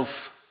himself,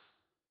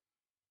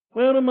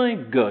 "Where am I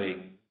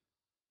going?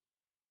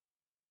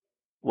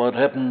 What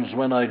happens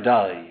when I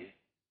die?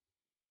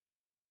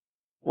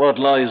 What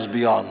lies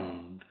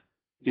beyond?"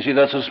 You see,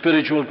 that's a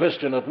spiritual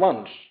question at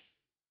once.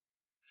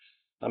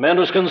 A man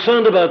who's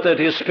concerned about that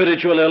is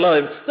spiritually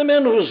alive. The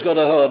man who's got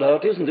a hard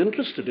heart isn't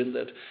interested in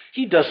that.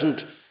 He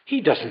doesn't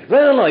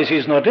realize,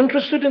 he's not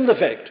interested in the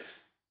fact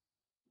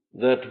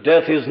that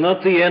death is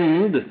not the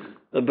end,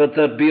 but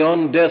that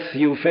beyond death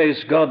you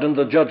face God and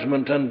the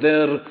judgment, and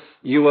there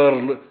you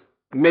are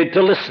made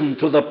to listen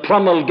to the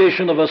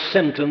promulgation of a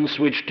sentence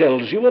which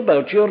tells you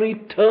about your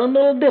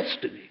eternal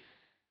destiny.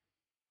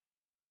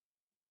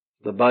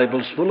 The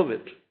Bible's full of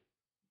it.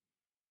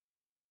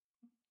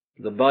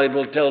 The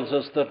Bible tells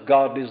us that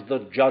God is the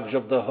judge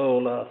of the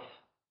whole earth,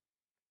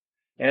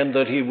 and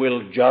that he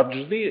will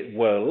judge the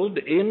world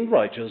in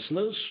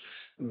righteousness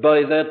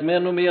by that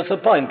man whom he hath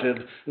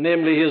appointed,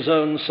 namely his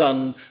own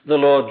Son, the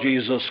Lord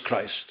Jesus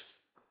Christ.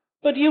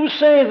 But you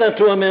say that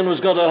to a man who's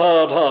got a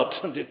hard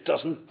heart, and it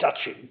doesn't touch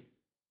him.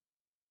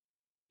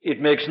 It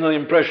makes no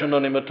impression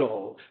on him at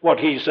all. What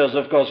he says,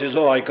 of course, is,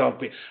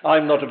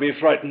 I'm not to be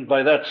frightened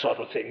by that sort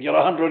of thing. You're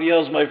 100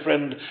 years, my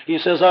friend. He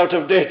says, out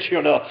of date,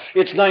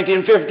 It's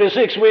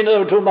 1956, we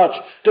know too much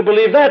to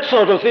believe that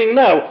sort of thing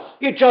now.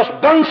 It just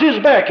bounces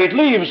back, it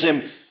leaves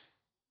him.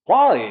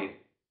 Why?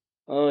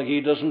 He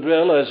doesn't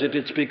realize it.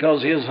 It's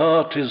because his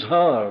heart is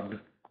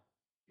hard.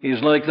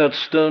 He's like that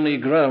stony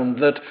ground,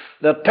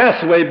 that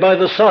pathway by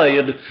the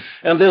side,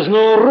 and there's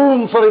no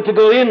room for it to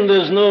go in.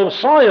 There's no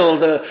soil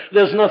there.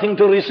 There's nothing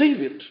to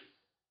receive it.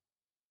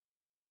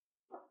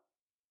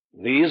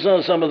 These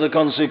are some of the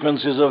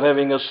consequences of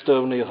having a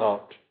stony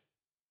heart.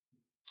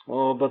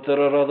 But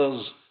there are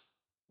others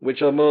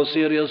which are more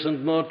serious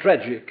and more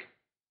tragic.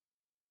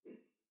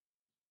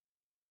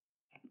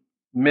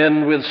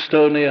 Men with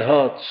stony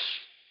hearts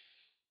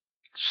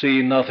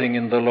see nothing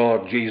in the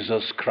Lord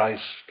Jesus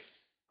Christ.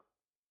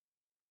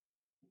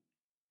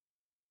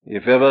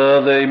 If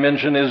ever they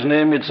mention his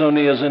name, it's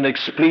only as an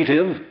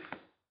expletive,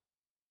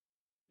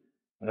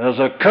 as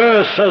a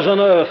curse, as an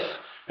oath,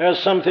 as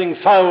something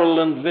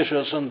foul and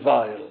vicious and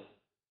vile.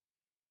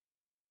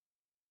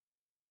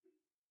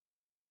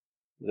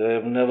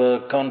 They've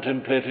never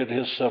contemplated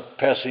his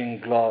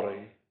surpassing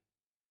glory.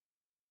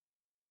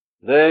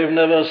 They've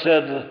never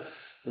said,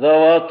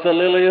 "Thou art the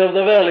lily of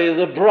the valley,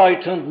 the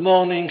bright and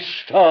morning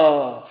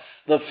star,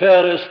 the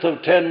fairest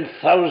of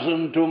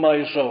 10,000 to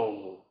my soul."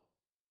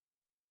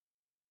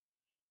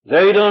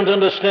 They don't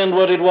understand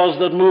what it was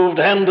that moved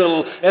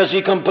Handel as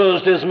he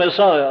composed his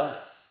Messiah.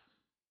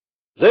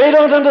 They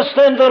don't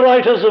understand the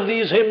writers of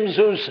these hymns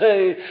who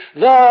say,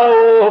 "Thou,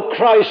 O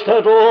Christ,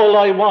 art all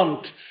I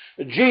want.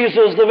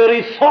 Jesus, the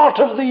very thought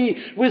of thee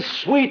with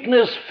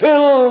sweetness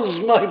fills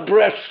my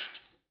breast."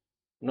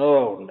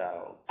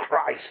 No,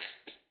 Christ.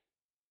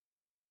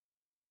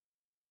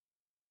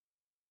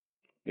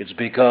 It's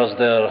because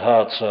their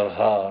hearts are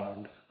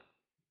hard.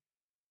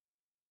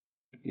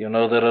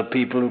 There are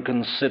people who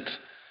can sit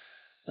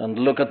and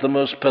look at the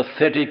most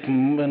pathetic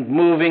and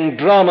moving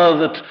drama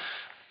that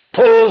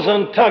pulls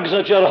and tugs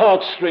at your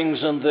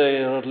heartstrings, and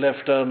they are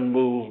left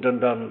unmoved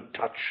and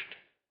untouched.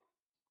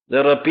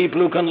 There are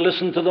people who can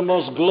listen to the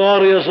most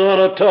glorious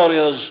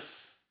oratorios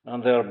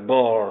and they're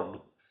bored.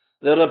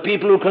 There are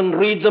people who can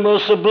read the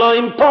most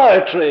sublime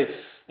poetry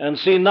and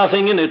see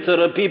nothing in it. There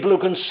are people who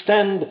can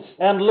stand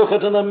and look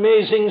at an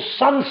amazing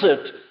sunset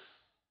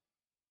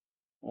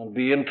and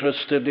be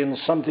interested in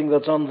something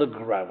that's on the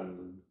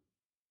ground.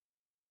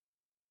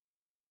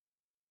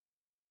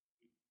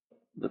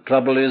 The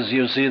trouble is,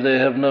 you see, they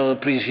have no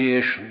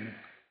appreciation.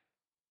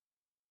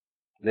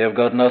 They have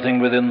got nothing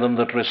within them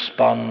that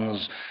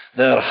responds.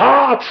 Their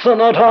hearts are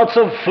not hearts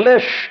of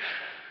flesh.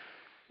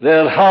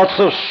 They're hearts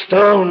of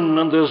stone,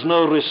 and there's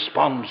no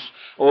response.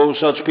 Oh,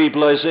 such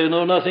people, I say,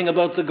 know nothing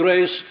about the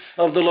grace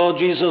of the Lord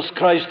Jesus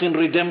Christ in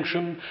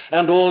redemption,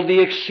 and all the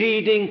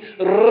exceeding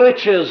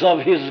riches of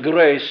his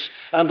grace,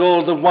 and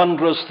all the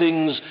wondrous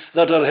things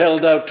that are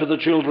held out to the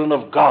children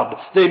of God.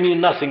 They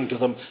mean nothing to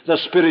them. The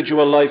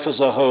spiritual life as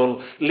a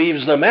whole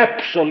leaves them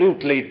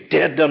absolutely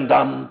dead and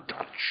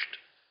untouched.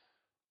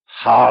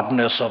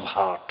 Hardness of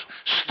heart,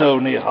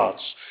 stony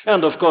hearts.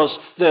 And of course,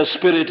 their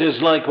spirit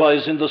is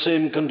likewise in the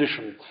same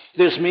condition.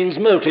 This means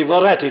motive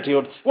or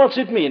attitude. What's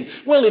it mean?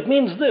 Well, it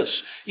means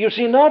this. You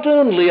see, not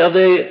only are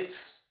they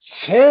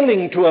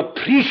failing to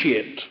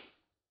appreciate,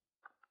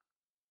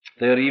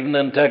 they're even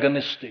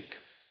antagonistic.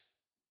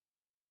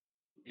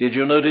 Did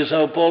you notice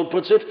how Paul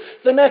puts it?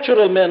 The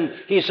natural man,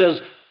 he says,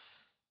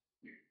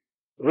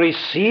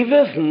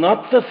 receiveth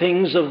not the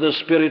things of the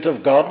Spirit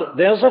of God.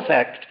 There's a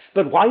fact.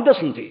 But why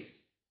doesn't he?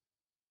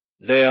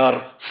 They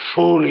are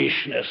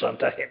foolishness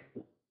unto him.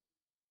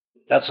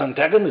 That's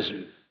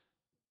antagonism.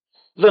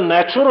 The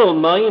natural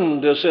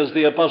mind, says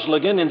the apostle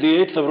again in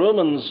the 8th of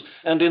Romans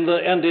and in the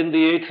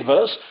 8th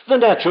verse, the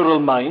natural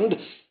mind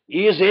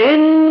is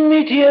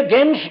enmity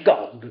against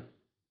God.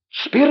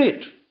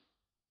 Spirit.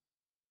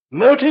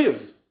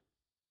 Motive.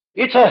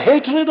 It's a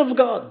hatred of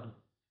God.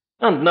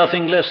 And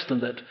nothing less than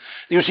that.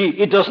 You see,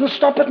 it doesn't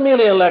stop at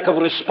merely a lack of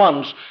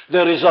response.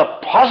 There is a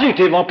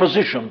positive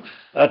opposition,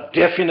 a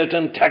definite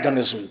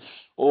antagonism.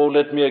 Oh,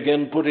 let me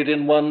again put it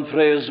in one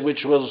phrase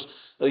which was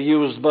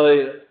used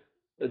by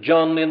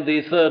John in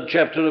the 3rd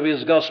chapter of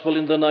his gospel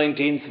in the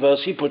 19th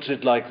verse. He puts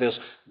it like this: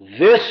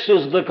 this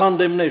is the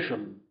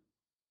condemnation,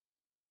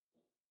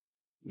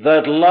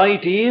 that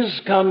light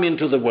is come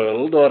into the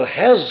world, or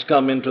has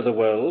come into the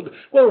world.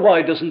 Well,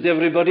 why doesn't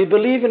everybody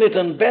believe in it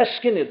and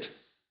bask in it?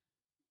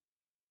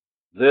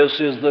 This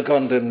is the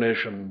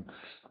condemnation,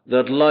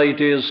 that light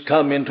is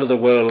come into the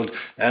world,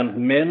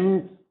 and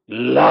men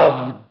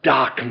love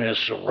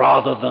darkness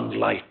rather than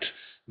light,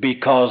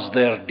 because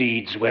their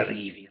deeds were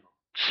evil.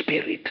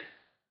 Spirit,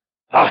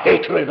 a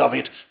hatred of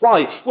it.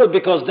 Why? Well,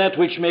 because that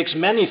which makes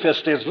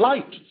manifest is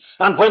light.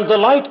 And when the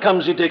light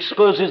comes, it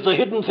exposes the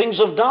hidden things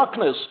of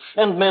darkness,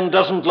 and man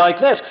doesn't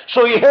like that,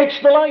 so he hates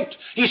the light.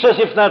 He says,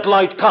 if that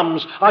light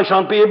comes, I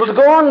shan't be able to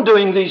go on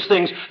doing these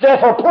things.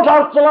 Therefore, put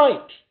out the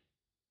light.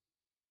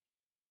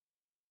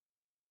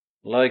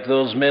 Like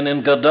those men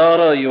in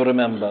Gadara, you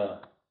remember,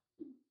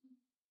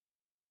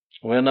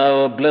 when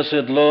our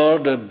blessed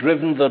Lord had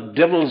driven the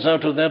devils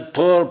out of that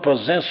poor,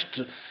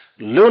 possessed,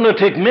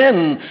 lunatic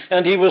men,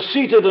 and he was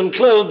seated and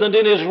clothed and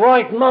in his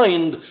right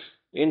mind.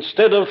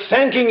 Instead of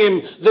thanking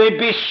him, they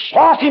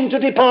besought him to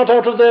depart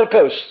out of their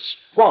coasts.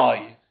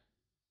 Why?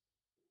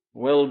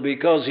 Well,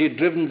 because he'd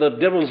driven the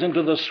devils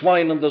into the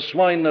swine, and the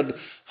swine had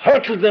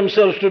hurtled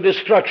themselves to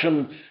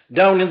destruction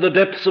down in the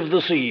depths of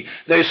the sea.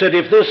 They said,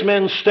 if this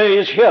man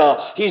stays here,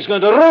 he's going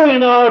to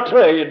ruin our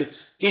trade.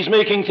 He's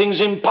making things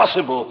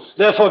impossible.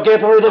 Therefore,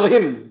 get rid of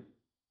him.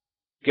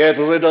 Get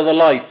rid of the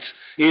light,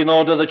 in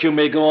order that you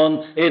may go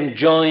on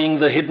enjoying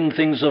the hidden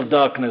things of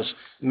darkness.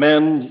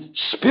 Man's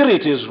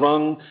spirit is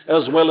wrong,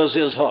 as well as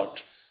his heart.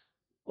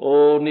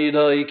 Oh, need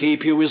I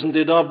keep you? Isn't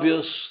it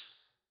obvious?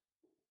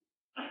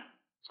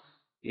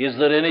 Is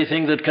there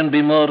anything that can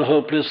be more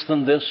hopeless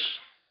than this?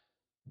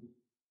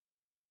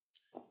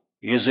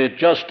 Is it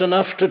just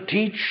enough to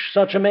teach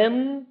such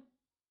men?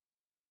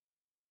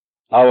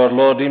 Our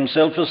Lord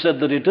himself has said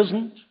that it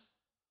isn't.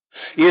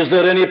 Is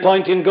there any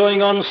point in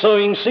going on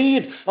sowing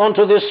seed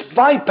onto this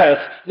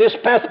bypath, this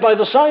path by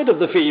the side of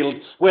the field,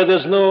 where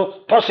there's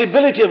no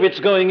possibility of its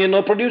going in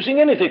or producing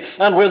anything,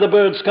 and where the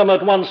birds come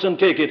at once and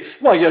take it?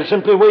 Why, you're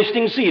simply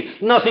wasting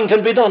seed. Nothing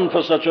can be done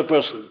for such a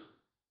person.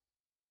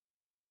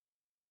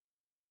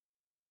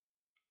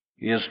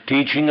 Is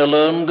teaching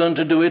alone going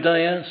to do it,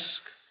 I ask?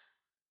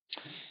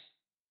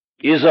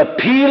 Is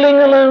appealing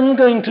alone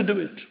going to do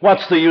it?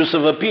 What's the use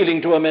of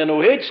appealing to a man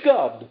who hates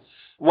God?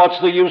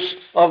 What's the use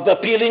of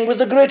appealing with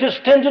the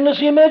greatest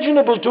tenderness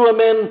imaginable to a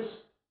man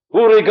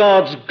who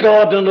regards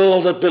God and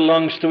all that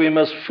belongs to him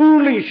as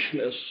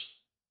foolishness?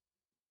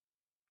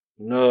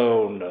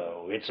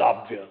 No, it's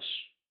obvious.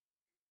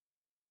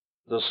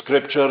 The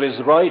Scripture is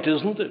right,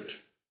 isn't it?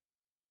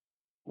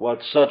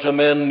 What such a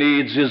man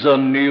needs is a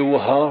new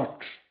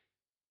heart,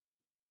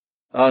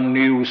 a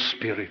new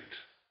spirit.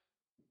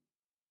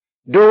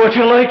 Do what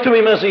you like to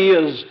him as he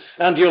is,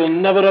 and you'll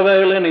never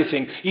avail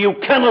anything. You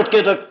cannot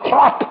get a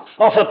crop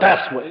off a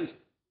pathway.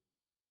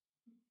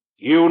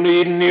 You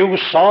need new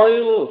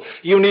soil.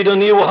 You need a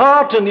new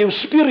heart, a new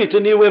spirit, a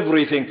new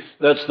everything.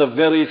 That's the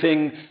very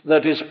thing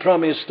that is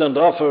promised and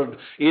offered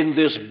in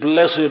this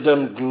blessed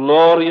and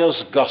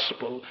glorious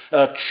gospel.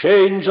 A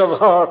change of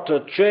heart,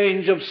 a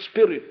change of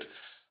spirit.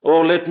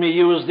 Oh, let me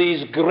use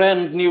these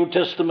grand New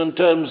Testament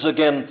terms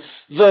again.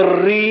 The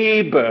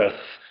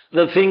rebirth,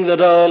 the thing that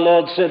our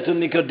Lord said to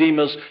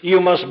Nicodemus,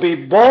 you must be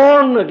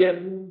born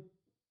again.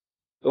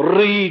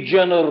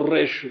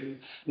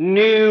 Regeneration,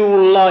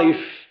 new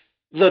life,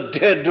 the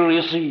dead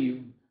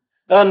receive,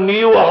 a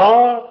new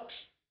heart,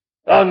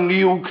 a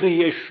new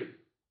creation.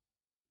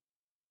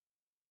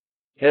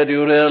 Had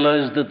you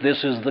realized that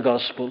this is the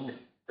gospel?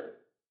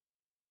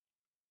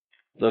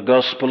 The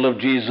gospel of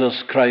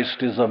Jesus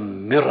Christ is a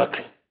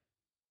miracle.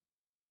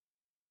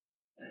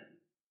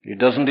 It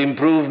doesn't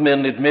improve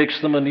men, it makes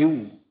them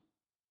anew.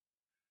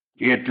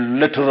 It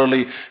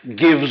literally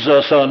gives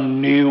us a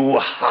new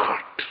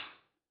heart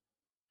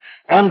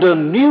and a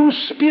new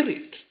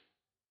spirit,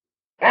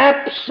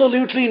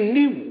 absolutely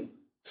new.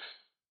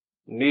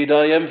 Need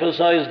I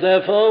emphasize,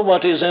 therefore,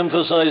 what is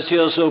emphasized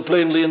here so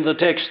plainly in the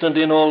text and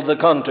in all the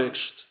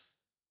context?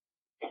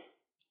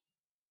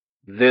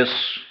 This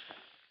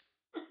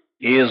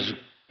is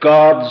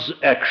God's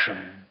action.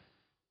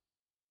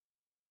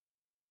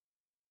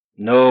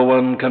 No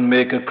one can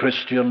make a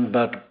Christian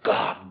but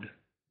God.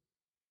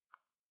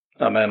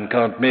 A man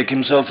can't make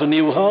himself a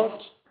new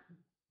heart.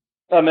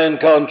 A man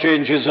can't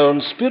change his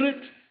own spirit.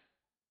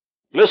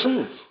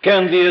 Listen,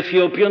 can the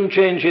Ethiopian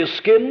change his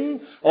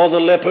skin or the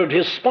leopard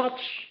his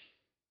spots?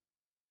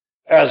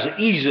 As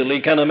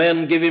easily can a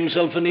man give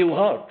himself a new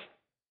heart.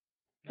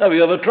 Have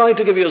you ever tried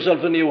to give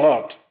yourself a new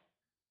heart?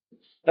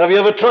 Have you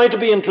ever tried to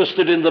be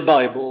interested in the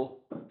Bible?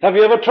 Have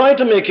you ever tried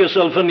to make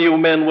yourself a new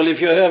man? Well,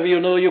 if you have, you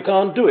know you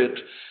can't do it.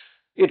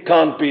 It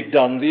can't be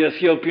done. The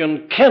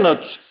Ethiopian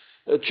cannot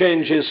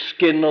change his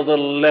skin or the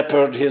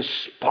leopard his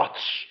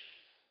spots.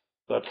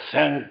 But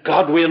thank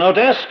God we're not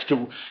asked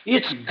to.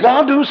 It's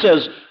God who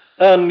says,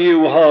 a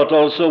new heart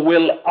also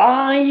will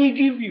I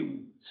give you,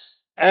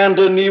 and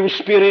a new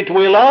spirit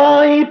will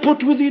I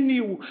put within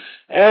you,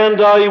 and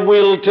I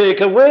will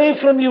take away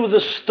from you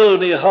the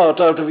stony heart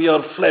out of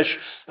your flesh,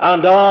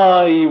 and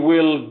I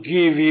will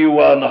give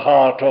you an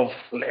heart of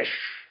flesh.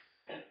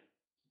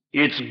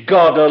 It's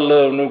God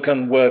alone who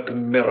can work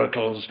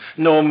miracles.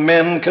 No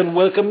man can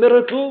work a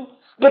miracle,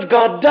 but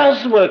God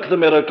does work the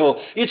miracle.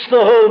 It's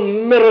the whole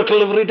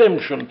miracle of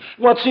redemption.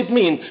 What's it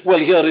mean? Well,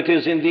 here it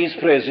is in these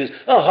phrases,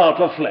 a heart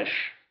of flesh.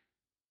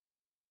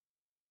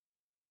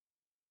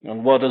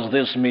 And what does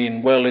this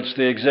mean? Well, it's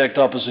the exact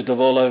opposite of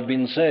all I've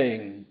been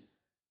saying.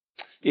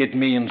 It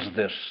means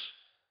this.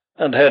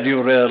 And had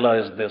you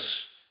realized this?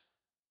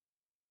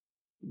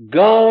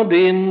 God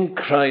in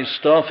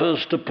Christ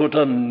offers to put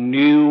a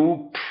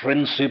new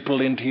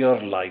principle into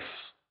your life.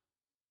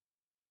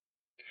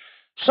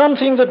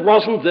 Something that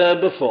wasn't there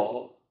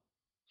before.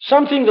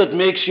 Something that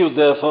makes you,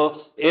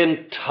 therefore,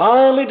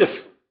 entirely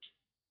different.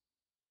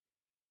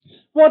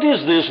 What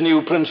is this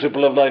new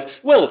principle of life?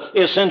 Well,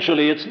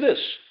 essentially it's this.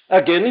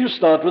 Again, you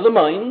start with the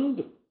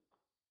mind.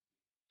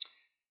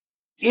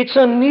 It's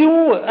a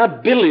new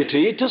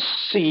ability to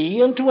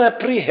see and to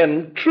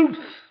apprehend truth.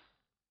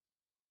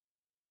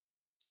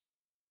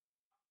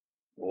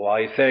 Oh,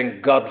 I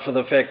thank God for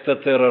the fact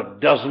that there are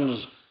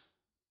dozens,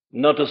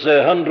 not to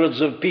say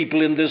hundreds of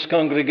people in this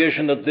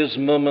congregation at this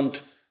moment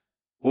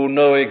who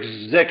know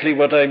exactly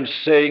what I'm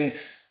saying,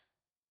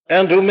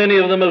 and who many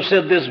of them have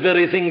said this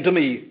very thing to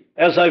me,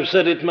 as I've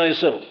said it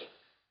myself.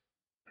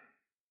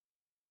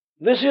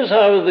 This is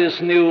how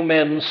this new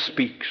man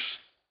speaks.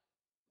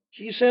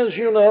 He says,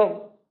 you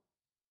know,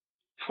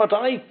 what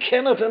I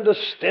cannot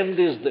understand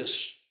is this.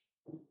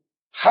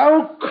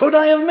 How could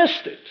I have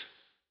missed it?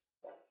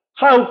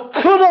 How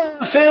could I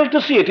have failed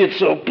to see it? It's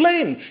so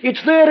plain.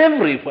 It's there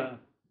everywhere.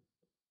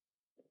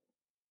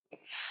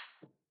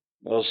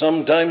 Or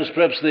sometimes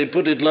perhaps they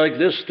put it like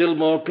this still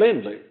more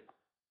plainly.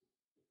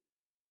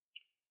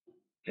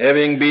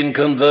 Having been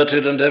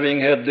converted and having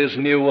had this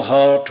new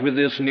heart with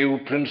this new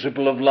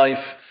principle of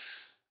life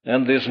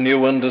and this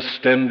new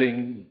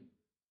understanding,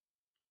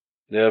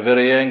 they are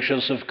very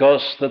anxious, of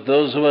course, that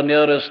those who are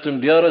nearest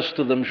and dearest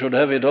to them should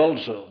have it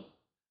also.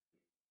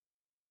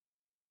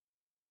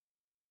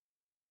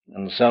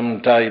 And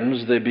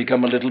sometimes they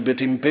become a little bit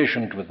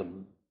impatient with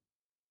them.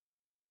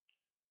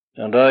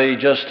 And I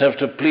just have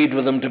to plead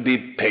with them to be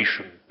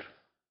patient.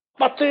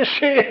 But they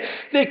say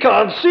they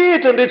can't see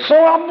it and it's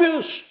so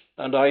obvious.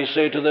 And I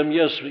say to them,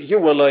 yes, you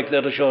were like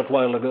that a short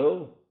while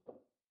ago.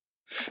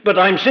 But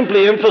I'm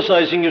simply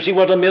emphasizing, you see,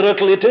 what a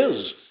miracle it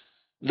is.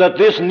 That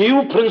this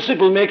new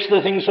principle makes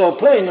the thing so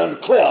plain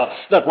and clear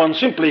that one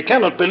simply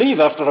cannot believe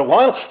after a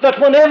while that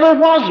one ever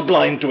was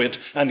blind to it.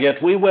 And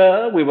yet we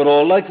were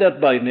all like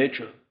that by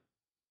nature.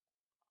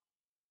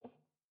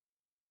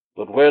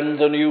 But when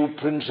the new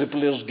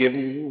principle is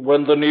given,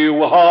 when the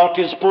new heart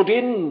is put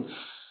in,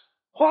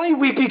 why,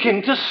 we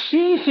begin to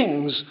see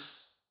things.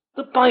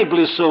 The Bible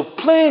is so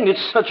plain.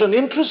 It's such an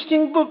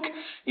interesting book.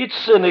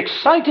 It's an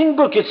exciting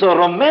book. It's a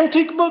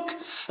romantic book.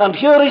 And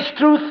here is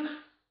truth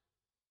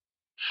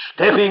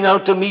stepping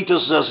out to meet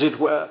us, as it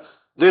were.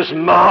 This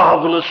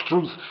marvelous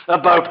truth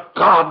about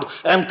God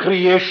and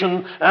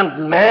creation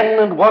and man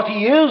and what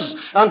he is,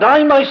 and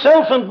I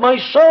myself and my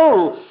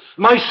soul,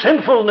 my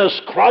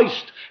sinfulness,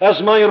 Christ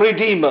as my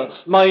Redeemer,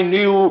 my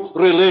new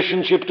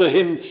relationship to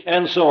him,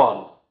 and so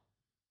on.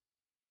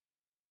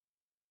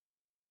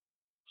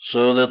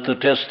 So that the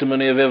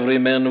testimony of every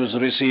man who has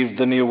received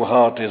the new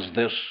heart is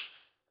this: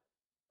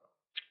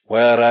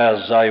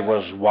 whereas I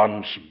was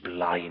once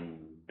blind,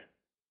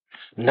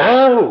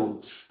 now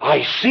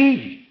I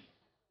see.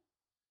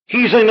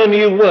 He's in a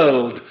new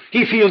world.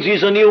 He feels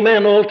he's a new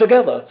man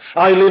altogether.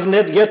 I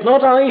live yet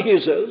not I, he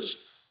says.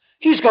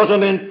 He's got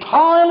an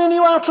entirely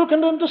new outlook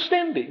and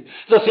understanding.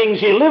 The things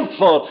he lived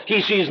for,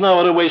 he sees now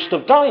are a waste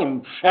of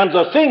time. And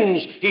the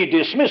things he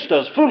dismissed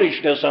as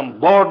foolishness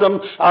and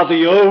boredom are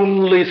the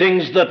only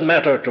things that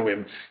matter to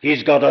him.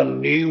 He's got a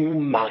new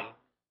mind.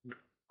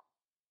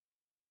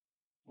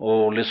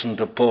 Oh, listen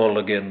to Paul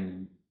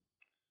again.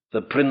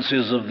 The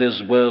princes of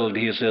this world,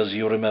 he says,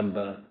 you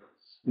remember,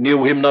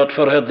 knew him not,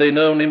 for had they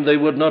known him, they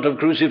would not have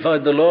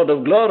crucified the Lord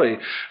of glory.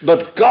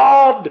 But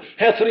God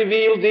hath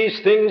revealed these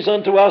things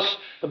unto us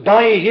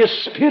by his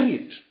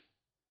Spirit.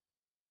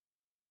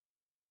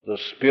 The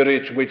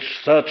Spirit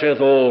which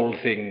searcheth all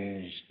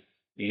things,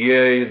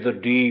 yea, the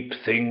deep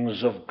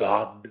things of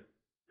God.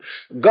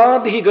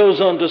 God, he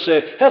goes on to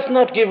say, hath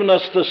not given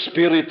us the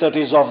spirit that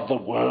is of the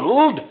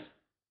world,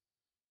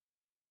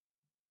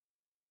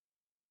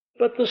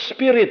 but the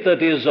Spirit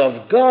that is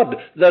of God,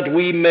 that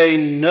we may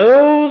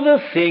know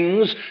the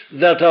things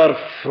that are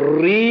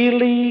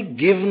freely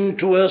given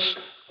to us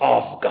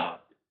of God.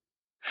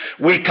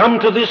 We come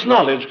to this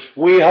knowledge.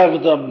 We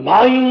have the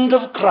mind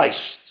of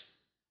Christ.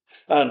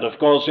 And, of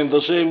course, in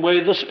the same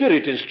way, the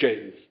Spirit is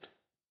changed.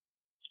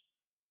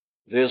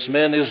 This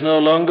man is no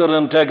longer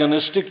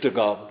antagonistic to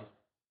God.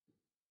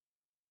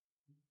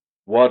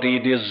 What he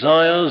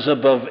desires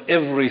above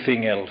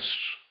everything else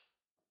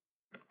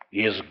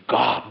is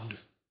God.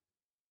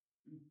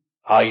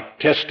 I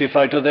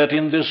testify to that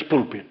in this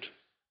pulpit.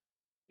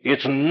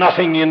 It's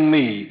nothing in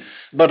me,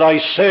 but I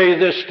say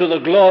this to the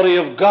glory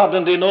of God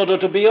and in order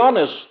to be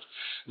honest.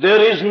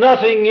 There is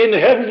nothing in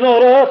heaven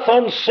or earth,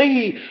 on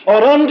sea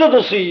or under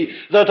the sea,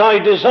 that I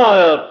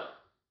desire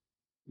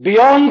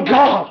beyond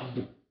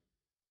God.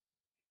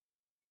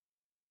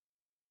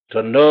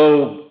 To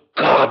know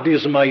God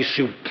is my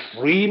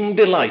supreme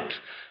delight,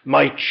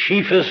 my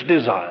chiefest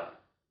desire.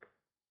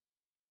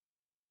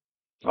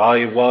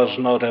 I was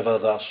not ever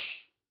thus,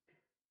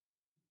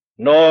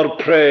 nor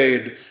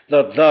prayed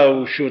that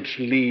thou shouldst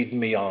lead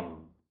me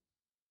on.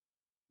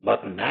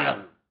 But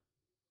now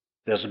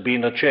there's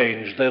been a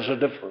change, there's a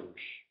difference.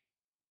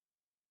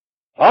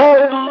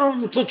 I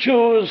love to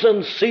choose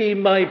and see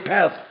my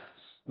path,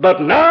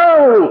 but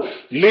now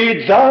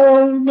lead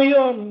thou me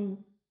on.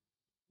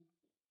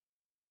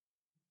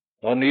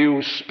 A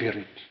new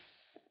spirit,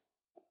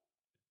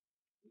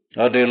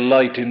 a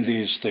delight in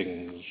these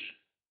things,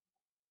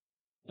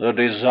 the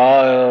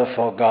desire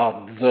for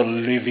God, the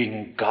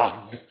living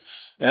God.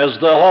 As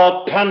the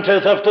hart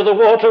panteth after the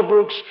water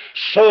brooks,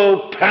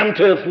 so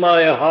panteth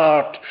my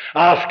heart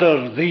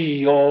after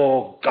thee,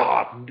 O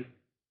God.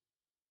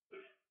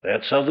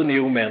 That's how the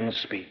new man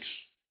speaks.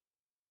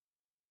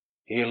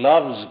 He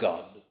loves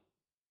God.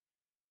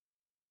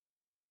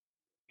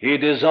 He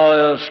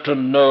desires to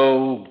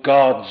know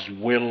God's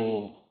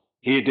will.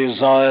 He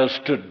desires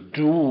to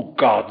do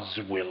God's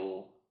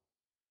will.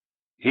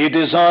 He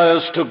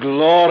desires to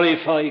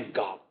glorify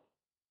God.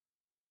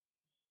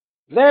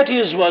 That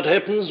is what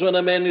happens when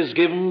a man is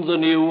given the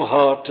new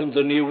heart and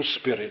the new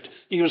spirit.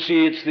 You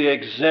see, it's the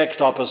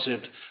exact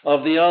opposite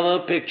of the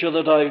other picture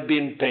that I've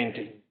been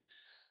painting.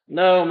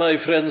 Now,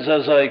 my friends,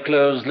 as I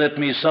close, let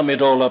me sum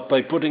it all up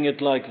by putting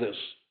it like this.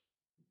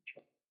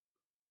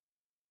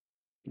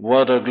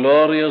 What a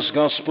glorious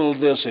gospel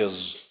this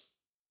is.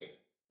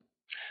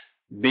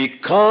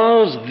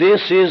 Because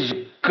this is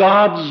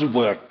God's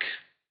work,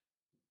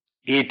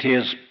 it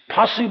is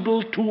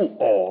possible to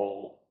all.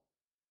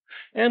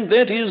 And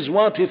that is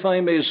what, if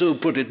I may so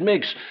put it,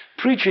 makes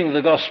preaching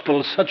the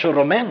gospel such a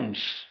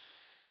romance.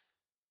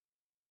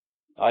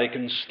 I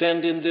can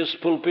stand in this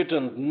pulpit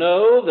and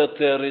know that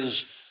there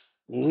is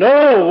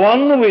no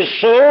one who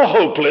is so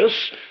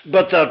hopeless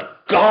but that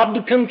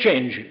God can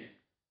change him.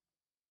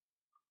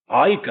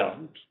 I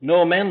can't.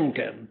 No man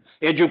can.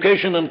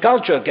 Education and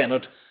culture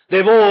cannot.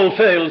 They've all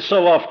failed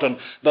so often.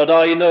 But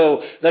I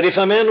know that if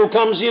a man who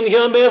comes in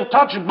here may have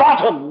touched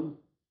bottom,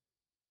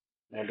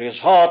 and his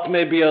heart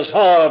may be as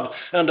hard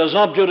and as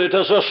obdurate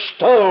as a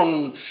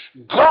stone,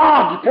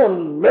 God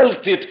can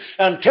melt it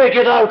and take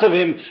it out of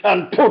him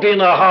and put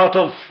in a heart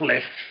of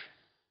flesh.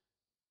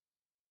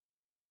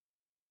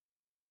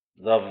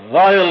 The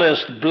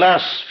vilest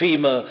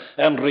blasphemer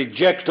and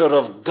rejecter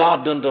of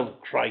God and of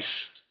Christ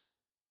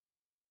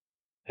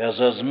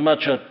has as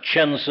much a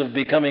chance of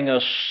becoming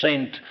a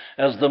saint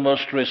as the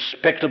most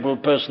respectable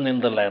person in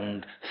the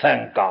land.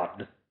 Thank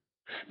God.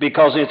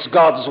 Because it's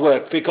God's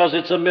work, because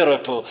it's a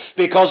miracle,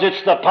 because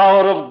it's the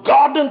power of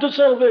God unto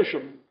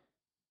salvation.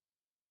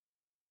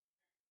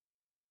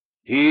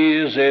 He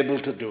is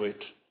able to do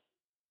it.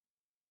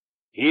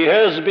 He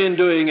has been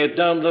doing it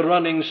down the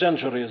running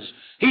centuries.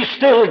 He's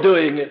still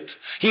doing it.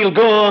 He'll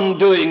go on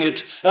doing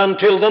it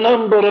until the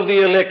number of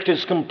the elect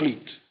is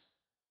complete.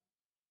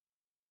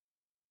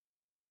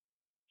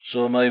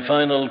 So my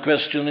final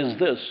question is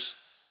this.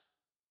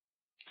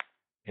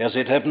 Has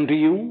it happened to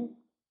you?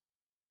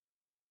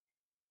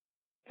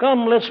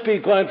 Come, let's be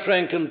quite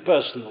frank and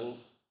personal.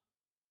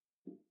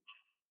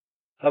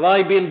 Have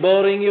I been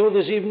boring you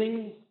this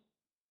evening?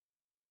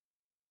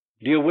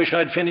 Do you wish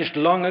I'd finished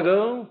long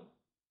ago?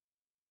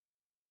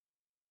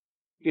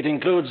 It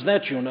includes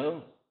that, you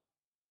know.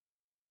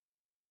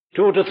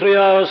 2 to 3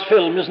 hours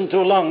film isn't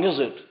too long, is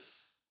it?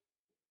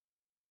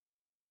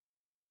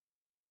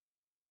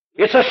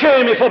 It's a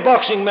shame if a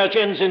boxing match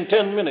ends in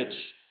 10 minutes.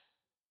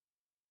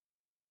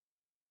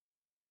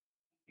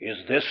 Is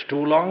this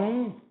too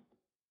long?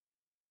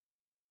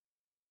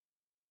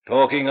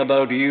 Talking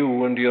about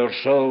you and your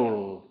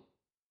soul,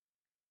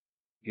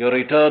 your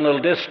eternal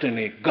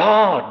destiny,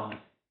 God,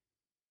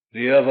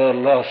 the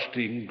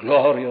everlasting,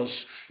 glorious,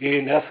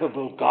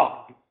 ineffable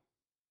God,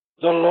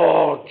 the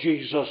Lord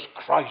Jesus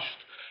Christ,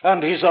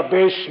 and his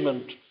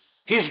abasement,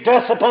 his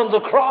death upon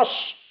the cross.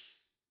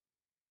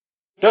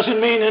 Does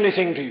it mean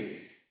anything to you?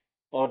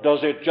 Or does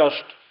it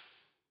just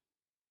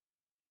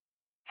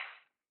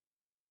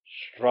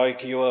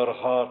strike your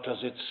heart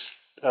as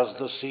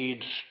the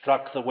seed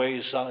struck the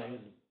wayside?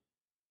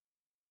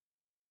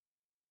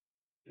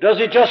 Does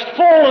it just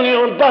fall on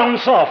you and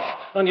bounce off,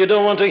 and you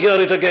don't want to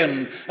hear it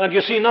again, and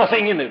you see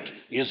nothing in it?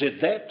 Is it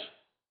that?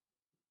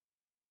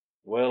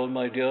 Well,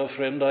 my dear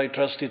friend, I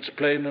trust it's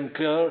plain and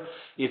clear.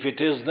 If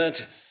it is that,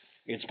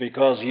 it's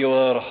because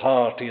your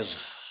heart is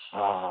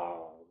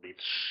hard,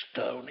 it's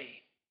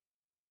stony.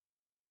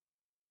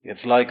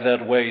 It's like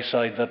that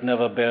wayside that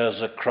never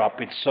bears a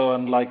crop. It's so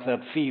unlike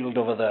that field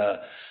over there,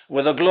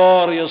 with a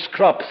glorious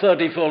crop,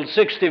 30-fold,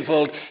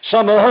 60-fold,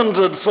 some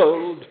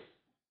 100-fold.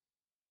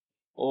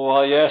 Oh,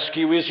 I ask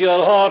you, is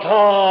your heart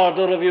hard,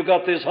 or have you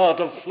got this heart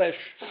of flesh?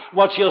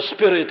 What's your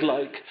spirit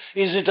like?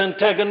 Is it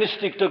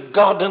antagonistic to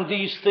God and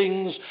these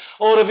things?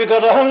 Or have you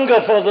got a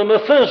hunger for them,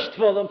 a thirst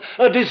for them,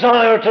 a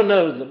desire to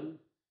know them?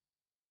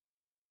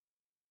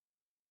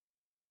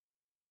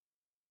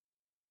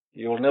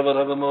 You'll never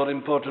have a more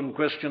important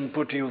question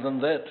put to you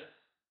than that.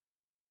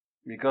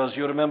 Because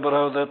you remember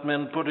how that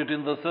man put it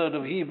in the 3rd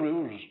of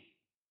Hebrews.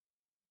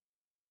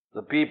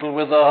 The people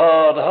with the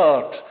hard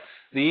heart,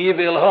 the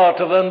evil heart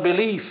of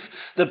unbelief,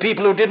 the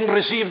people who didn't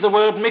receive the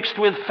word mixed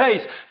with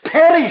faith,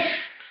 perished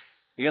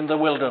in the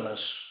wilderness,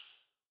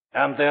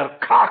 and their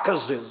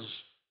carcasses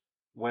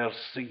were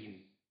seen.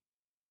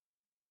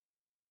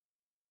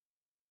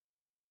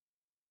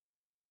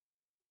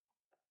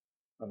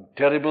 And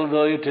terrible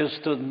though it is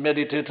to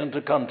meditate and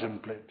to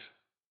contemplate,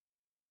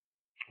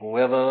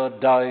 whoever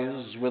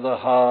dies with a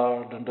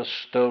hard and a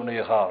stony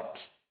heart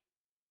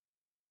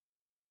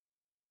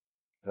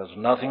has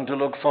nothing to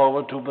look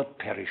forward to but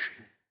perishing.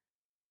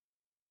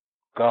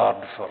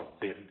 God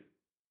forbid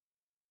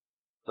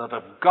that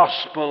a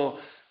gospel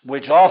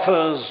which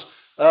offers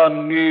a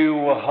new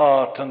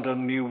heart and a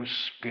new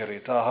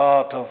spirit, a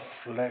heart of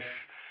flesh,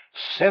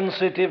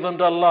 sensitive and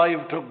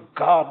alive to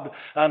God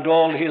and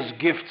all his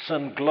gifts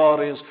and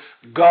glories,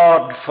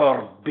 God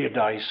forbid,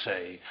 I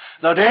say,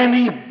 that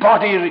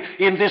anybody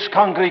in this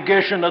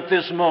congregation at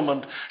this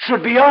moment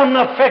should be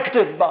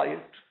unaffected by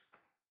it.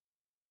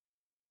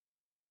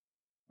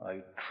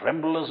 I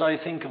tremble as I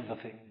think of the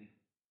thing.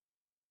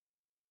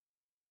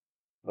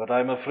 But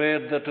I'm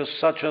afraid that to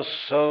such a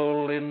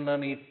soul in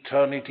an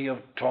eternity of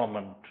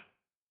torment,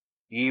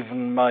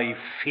 even my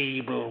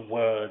feeble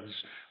words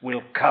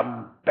will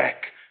come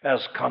back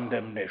as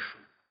condemnation.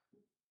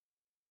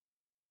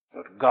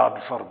 But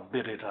God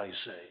forbid it, I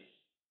say.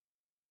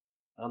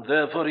 And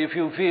therefore, if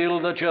you feel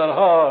that you're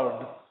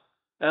hard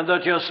and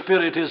that your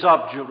spirit is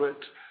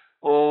obdurate,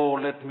 oh,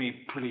 let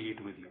me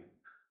plead with you.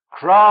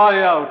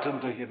 Cry out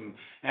unto him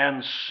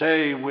and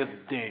say with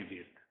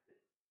David,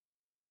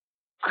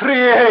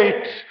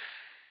 create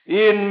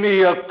in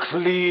me a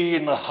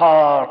clean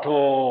heart,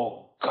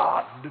 O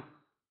God,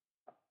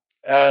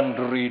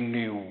 and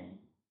renew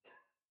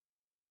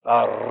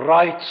a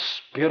right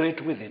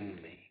spirit within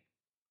me.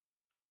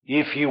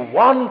 If you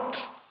want,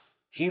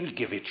 he'll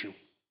give it you.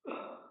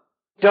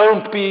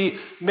 Don't be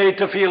made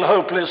to feel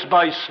hopeless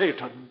by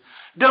Satan.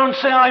 Don't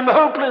say, I'm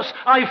hopeless,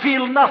 I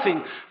feel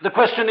nothing. The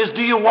question is,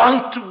 do you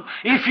want to?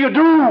 If you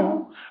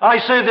do, I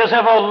say there's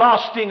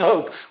everlasting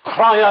hope.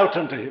 Cry out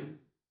unto him,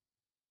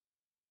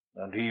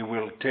 and he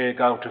will take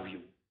out of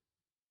you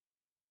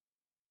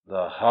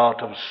the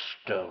heart of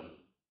stone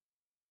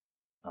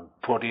and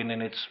put in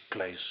its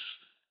place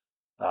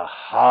a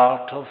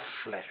heart of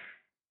flesh,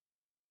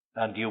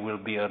 and you will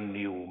be a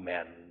new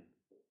man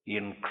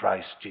in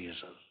Christ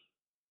Jesus.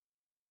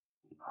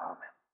 Amen.